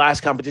the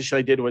last competition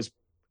I did was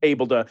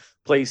able to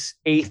place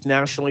 8th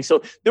nationally.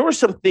 So there were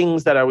some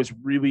things that I was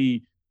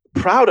really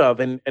proud of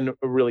and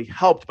really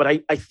helped.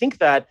 But I think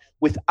that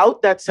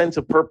without that sense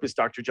of purpose,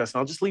 Dr. Justin,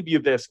 I'll just leave you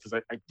this because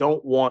I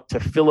don't want to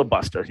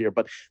filibuster here,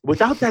 but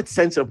without that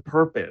sense of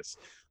purpose,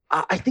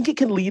 I think it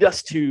can lead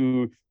us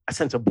to a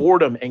sense of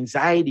boredom,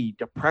 anxiety,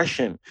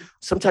 depression.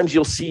 Sometimes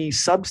you'll see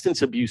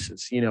substance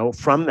abuses,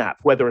 from that,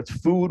 whether it's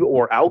food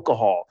or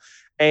alcohol.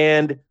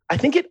 And I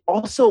think it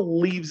also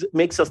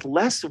makes us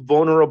less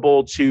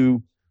vulnerable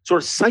to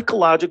sort of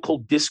psychological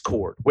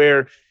discord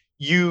where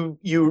you're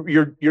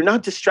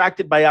not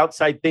distracted by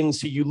outside things.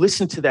 So you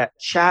listen to that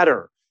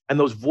chatter and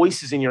those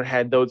voices in your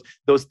head,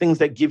 those things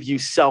that give you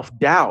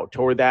self-doubt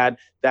or that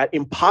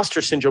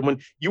imposter syndrome. When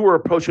you were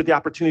approached with the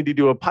opportunity to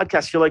do a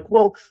podcast, you're like,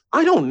 well,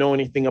 I don't know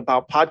anything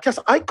about podcasts.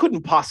 I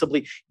couldn't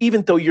possibly,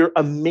 even though you're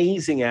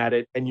amazing at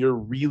it and you're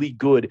really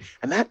good.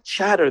 And that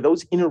chatter,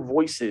 those inner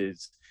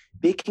voices,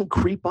 they can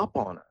creep up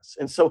on us.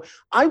 And so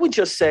I would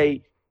just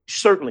say,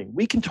 certainly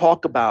we can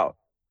talk about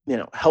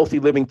healthy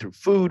living through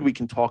food. We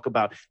can talk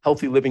about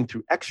healthy living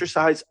through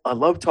exercise. I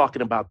love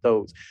talking about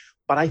those.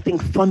 But I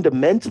think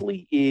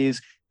fundamentally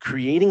is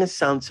creating a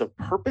sense of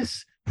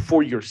purpose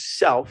for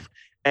yourself.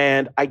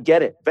 And I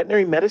get it.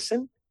 Veterinary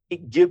medicine,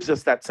 it gives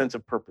us that sense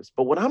of purpose.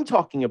 But what I'm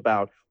talking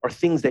about are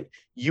things that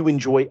you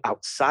enjoy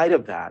outside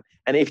of that.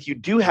 And if you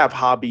do have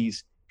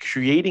hobbies,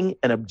 creating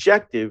an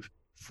objective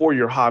for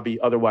your hobby,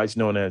 otherwise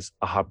known as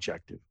a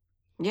hobjective.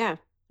 Yeah,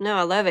 no,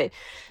 I love it.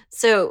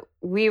 So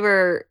we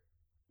were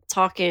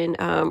talking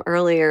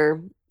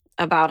earlier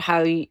about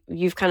how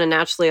you've kind of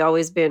naturally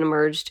always been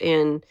immersed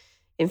in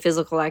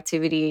physical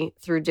activity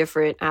through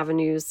different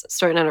avenues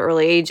starting at an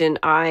early age. And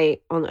I,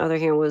 on the other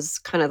hand, was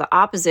kind of the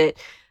opposite.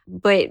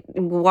 But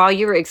while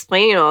you were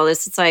explaining all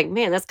this, it's like,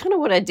 man, that's kind of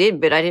what I did,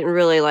 but I didn't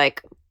really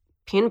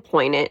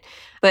pinpoint it.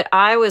 But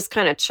I was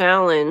kind of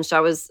challenged. I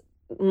was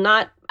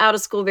not out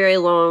of school very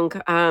long.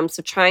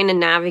 So trying to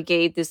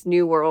navigate this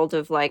new world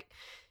of like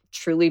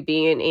truly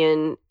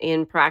being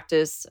in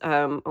practice,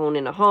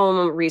 owning a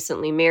home,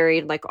 recently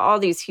married, like all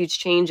these huge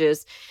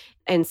changes.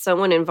 And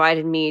someone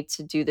invited me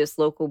to do this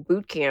local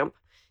boot camp.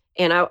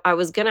 And I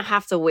was going to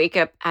have to wake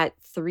up at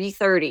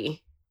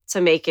 3:30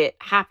 to make it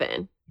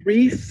happen.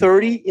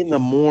 3:30 in the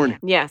morning.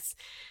 Yes.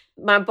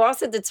 My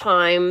boss at the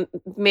time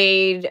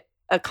made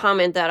a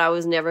comment that I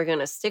was never going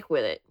to stick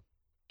with it.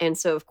 And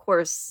so, of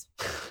course,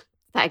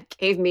 that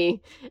gave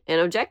me an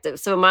objective.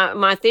 So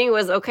my thing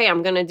was, okay,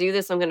 I'm going to do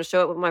this. I'm going to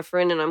show up with my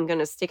friend and I'm going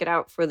to stick it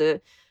out for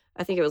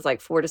I think it was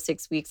like 4 to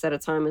 6 weeks at a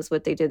time is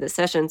what they did the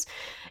sessions.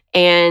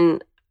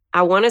 And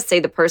I want to say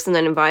the person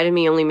that invited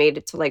me only made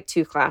it to like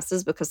 2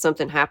 classes because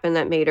something happened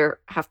that made her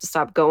have to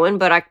stop going.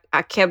 But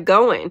I kept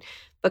going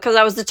because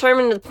I was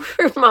determined to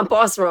prove my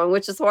boss wrong,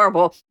 which is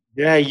horrible.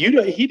 Yeah,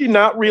 he did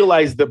not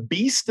realize the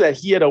beast that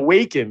he had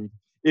awakened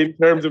in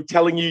terms of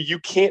telling you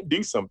can't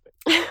do something.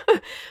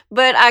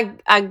 But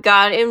I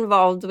got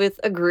involved with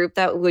a group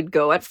that would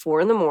go at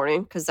 4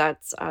 a.m. because I'd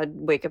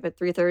wake up at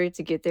 3:30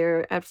 to get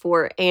there at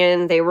 4,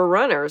 and they were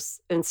runners.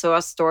 And so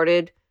I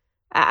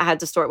had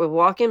to start with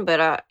walking, but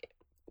I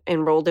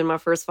enrolled in my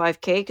first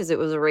 5K because it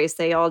was a race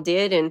they all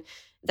did. And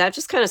that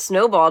just kind of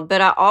snowballed.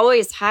 But I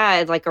always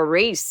had like a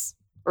race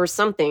or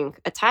something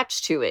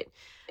attached to it.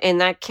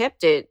 And that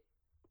kept it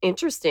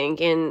interesting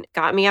and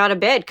got me out of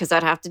bed because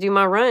I'd have to do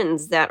my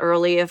runs that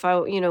early if I,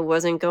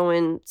 wasn't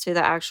going to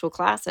the actual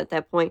class at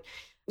that point.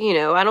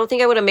 I don't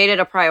think I would have made it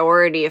a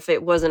priority if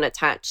it wasn't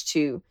attached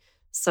to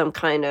some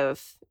kind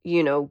of,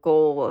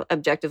 goal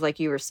objective like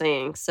you were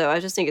saying. So I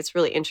just think it's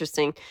really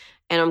interesting.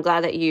 And I'm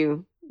glad that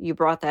you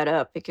brought that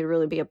up. It could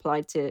really be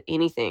applied to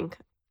anything.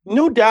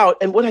 No doubt.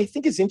 And what I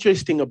think is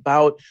interesting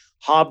about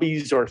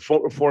hobbies or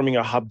forming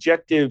a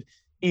objective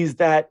is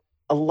that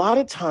a lot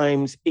of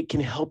times it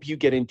can help you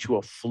get into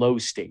a flow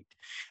state.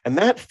 And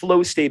that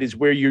flow state is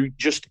where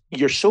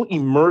you're so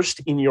immersed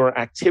in your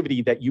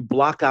activity that you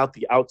block out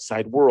the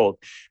outside world.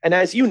 And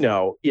as you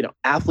know,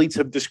 athletes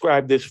have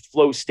described this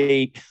flow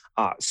state,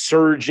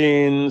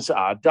 surgeons,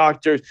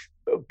 doctors,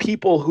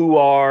 people who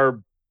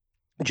are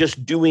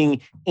just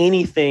doing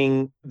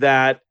anything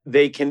that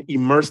they can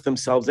immerse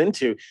themselves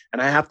into.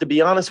 And I have to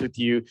be honest with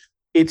you,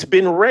 it's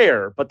been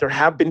rare, but there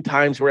have been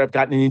times where I've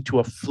gotten into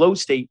a flow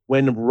state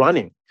when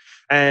running.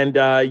 And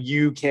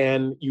you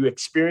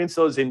experience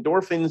those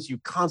endorphins, you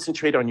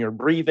concentrate on your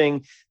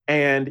breathing,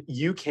 and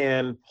you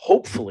can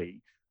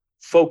hopefully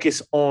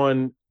focus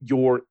on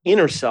your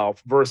inner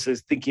self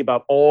versus thinking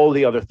about all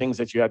the other things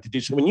that you have to do.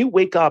 So when you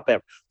wake up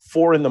at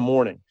 4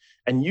 a.m.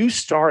 and you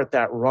start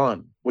that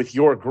run with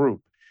your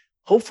group,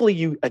 hopefully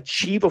you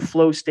achieve a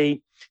flow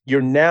state.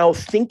 You're now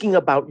thinking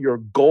about your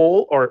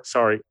goal,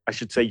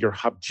 your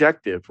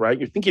objective, right?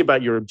 You're thinking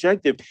about your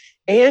objective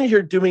and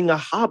you're doing a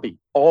hobby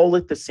all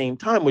at the same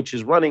time, which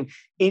is running.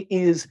 It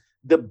is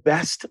the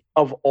best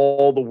of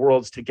all the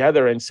worlds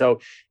together. And so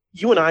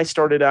you and I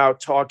started out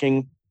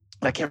talking,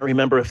 I can't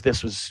remember if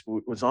this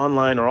was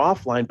online or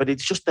offline, but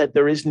it's just that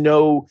there is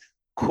no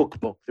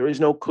cookbook. There is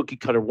no cookie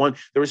cutter one.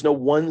 There is no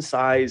one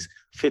size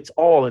fits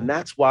all. And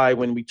that's why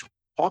when we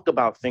talk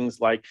about things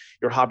like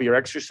your hobby or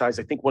exercise,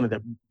 I think one of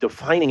the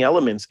defining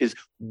elements is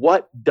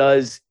what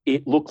does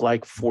it look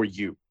like for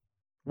you?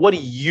 What do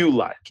you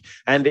like?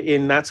 And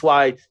that's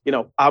why,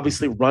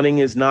 obviously running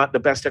is not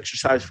the best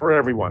exercise for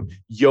everyone.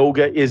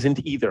 Yoga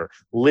isn't either.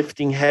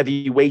 Lifting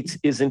heavy weights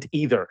isn't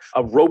either.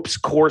 A ropes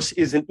course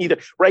isn't either,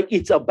 right?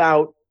 It's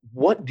about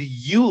what do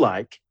you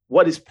like?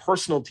 What is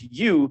personal to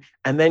you?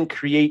 And then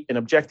create an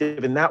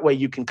objective. And that way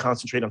you can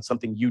concentrate on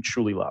something you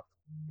truly love.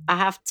 I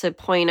have to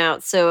point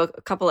out, so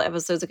a couple of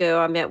episodes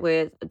ago, I met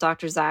with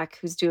Dr. Zach,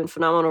 who's doing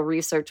phenomenal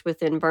research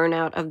within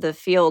burnout of the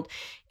field.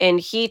 And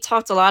he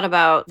talked a lot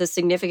about the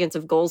significance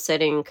of goal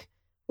setting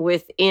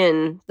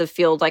within the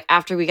field, like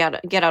after we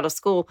get out of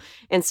school.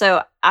 And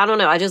so, I don't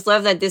know, I just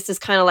love that this is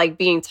kind of like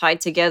being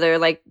tied together,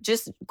 like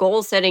just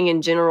goal setting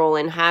in general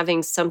and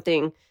having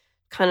something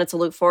kind of to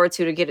look forward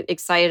to get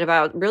excited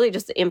about, really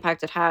just the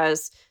impact it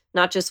has,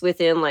 not just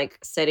within like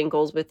setting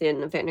goals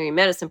within veterinary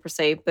medicine per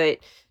se, but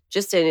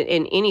just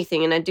in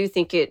anything. And I do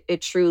think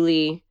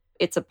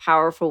it's a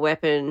powerful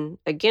weapon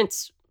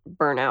against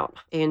burnout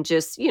and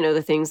just,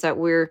 the things that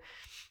we're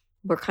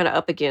kind of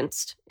up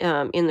against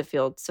in the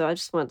field. So I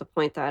just wanted to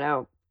point that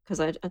out because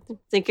I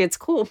think it's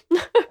cool.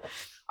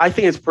 I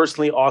think it's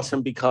personally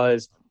awesome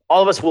because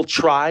all of us will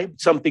try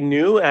something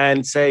new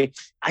and say,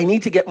 I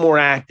need to get more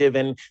active.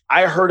 And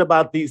I heard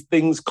about these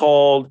things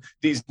called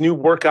these new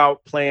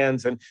workout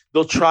plans, and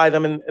they'll try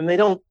them and they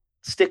don't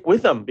stick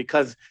with them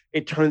because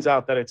it turns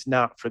out that it's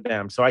not for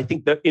them. So I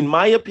think that, in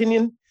my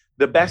opinion,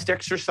 the best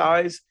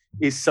exercise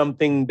is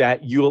something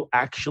that you'll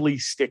actually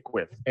stick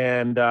with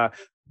and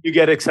you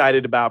get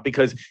excited about,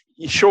 because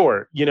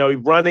sure,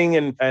 running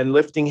and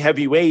lifting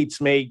heavy weights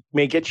may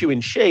get you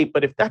in shape,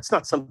 but if that's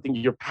not something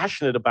you're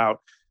passionate about,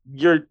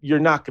 you're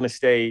not going to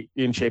stay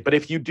in shape. But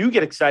if you do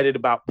get excited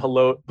about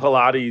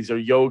Pilates or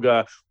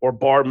yoga or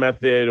bar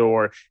method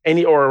or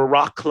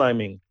rock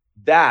climbing,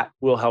 that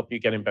will help you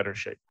get in better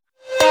shape.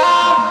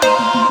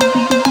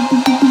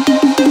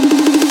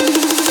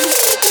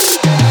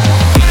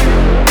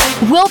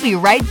 We'll be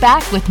right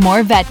back with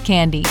more Vet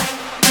Candy.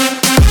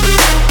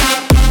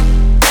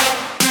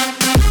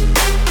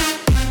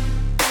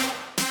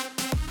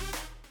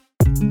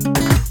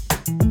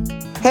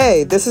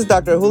 Hey, this is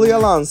Dr. Julio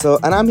Alonso,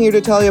 and I'm here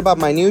to tell you about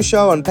my new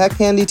show on Pet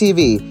Candy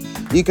TV.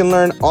 You can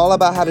learn all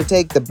about how to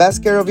take the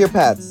best care of your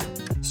pets.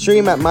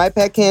 Stream at My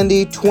Pet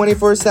Candy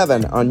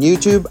 24/7 on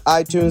YouTube,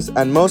 iTunes,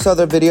 and most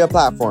other video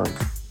platforms.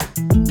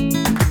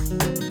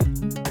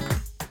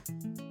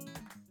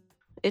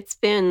 It's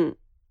been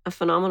a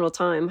phenomenal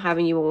time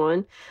having you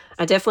on.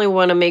 I definitely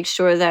want to make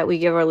sure that we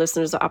give our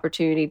listeners the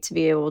opportunity to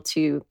be able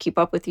to keep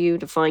up with you,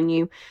 to find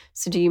you.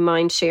 So do you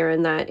mind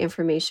sharing that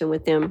information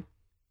with them?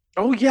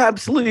 Oh, yeah,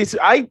 absolutely.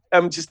 I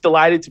am just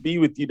delighted to be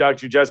with you,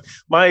 Dr. Jess.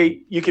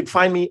 You can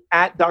find me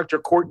at Dr.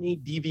 Courtney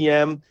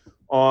DVM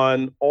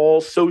on all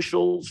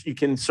socials. You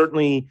can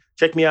certainly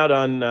check me out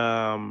on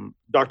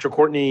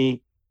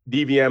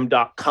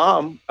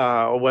drcourtneydvm.com, a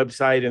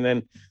website. And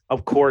then,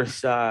 of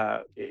course,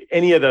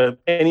 any of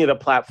the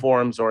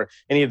platforms or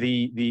any of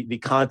the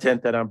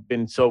content that I've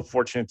been so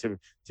fortunate to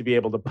be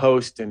able to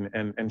post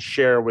and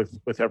share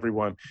with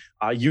everyone.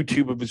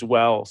 YouTube as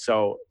well.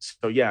 So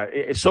yeah,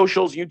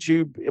 socials,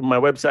 YouTube, my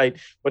website,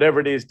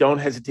 whatever it is, don't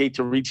hesitate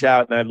to reach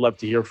out, and I'd love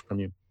to hear from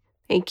you.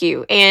 Thank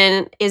you.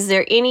 And is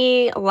there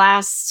any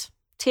last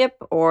tip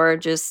or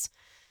just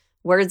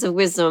words of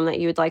wisdom that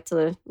you would like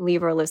to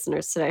leave our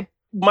listeners today?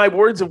 My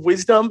words of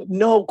wisdom?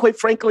 No, quite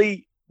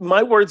frankly,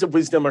 my words of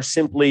wisdom are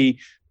simply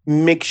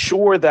make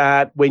sure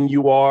that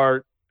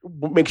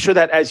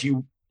as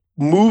you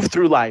move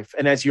through life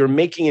and as you're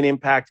making an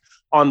impact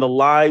on the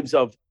lives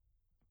of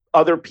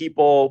other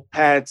people,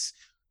 pets,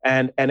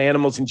 and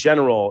animals in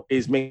general,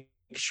 is make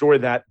sure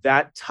that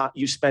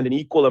you spend an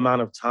equal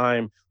amount of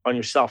time on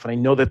yourself. And I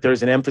know that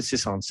there's an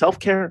emphasis on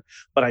self-care,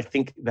 but I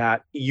think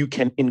that you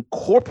can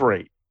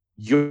incorporate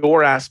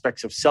your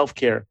aspects of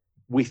self-care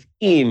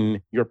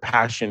within your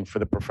passion for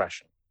the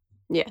profession.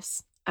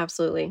 Yes,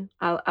 absolutely.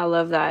 I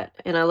love that.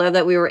 And I love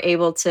that we were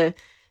able to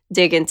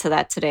dig into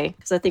that today,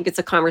 because I think it's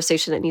a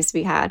conversation that needs to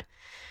be had.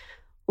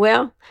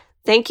 Well,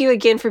 thank you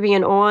again for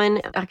being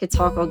on. I could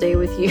talk all day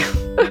with you.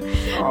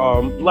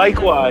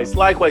 Likewise,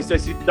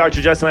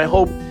 Dr. Justin. I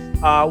hope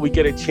we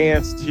get a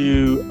chance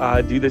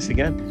to do this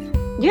again.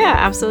 Yeah,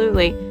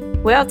 absolutely.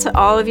 Well, to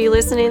all of you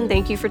listening,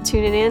 thank you for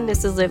tuning in.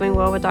 This is Living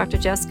Well with Dr.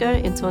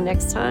 Jessica. Until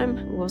next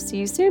time, we'll see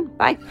you soon.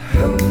 Bye.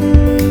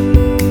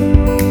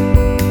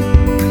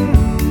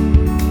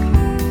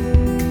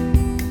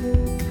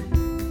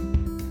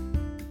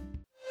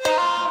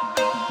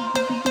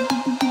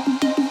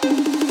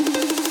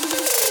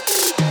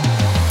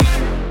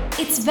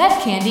 It's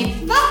Vet Candy.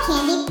 Vet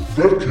Candy.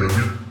 Vet Candy.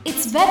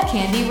 It's Vet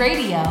Candy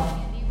Radio.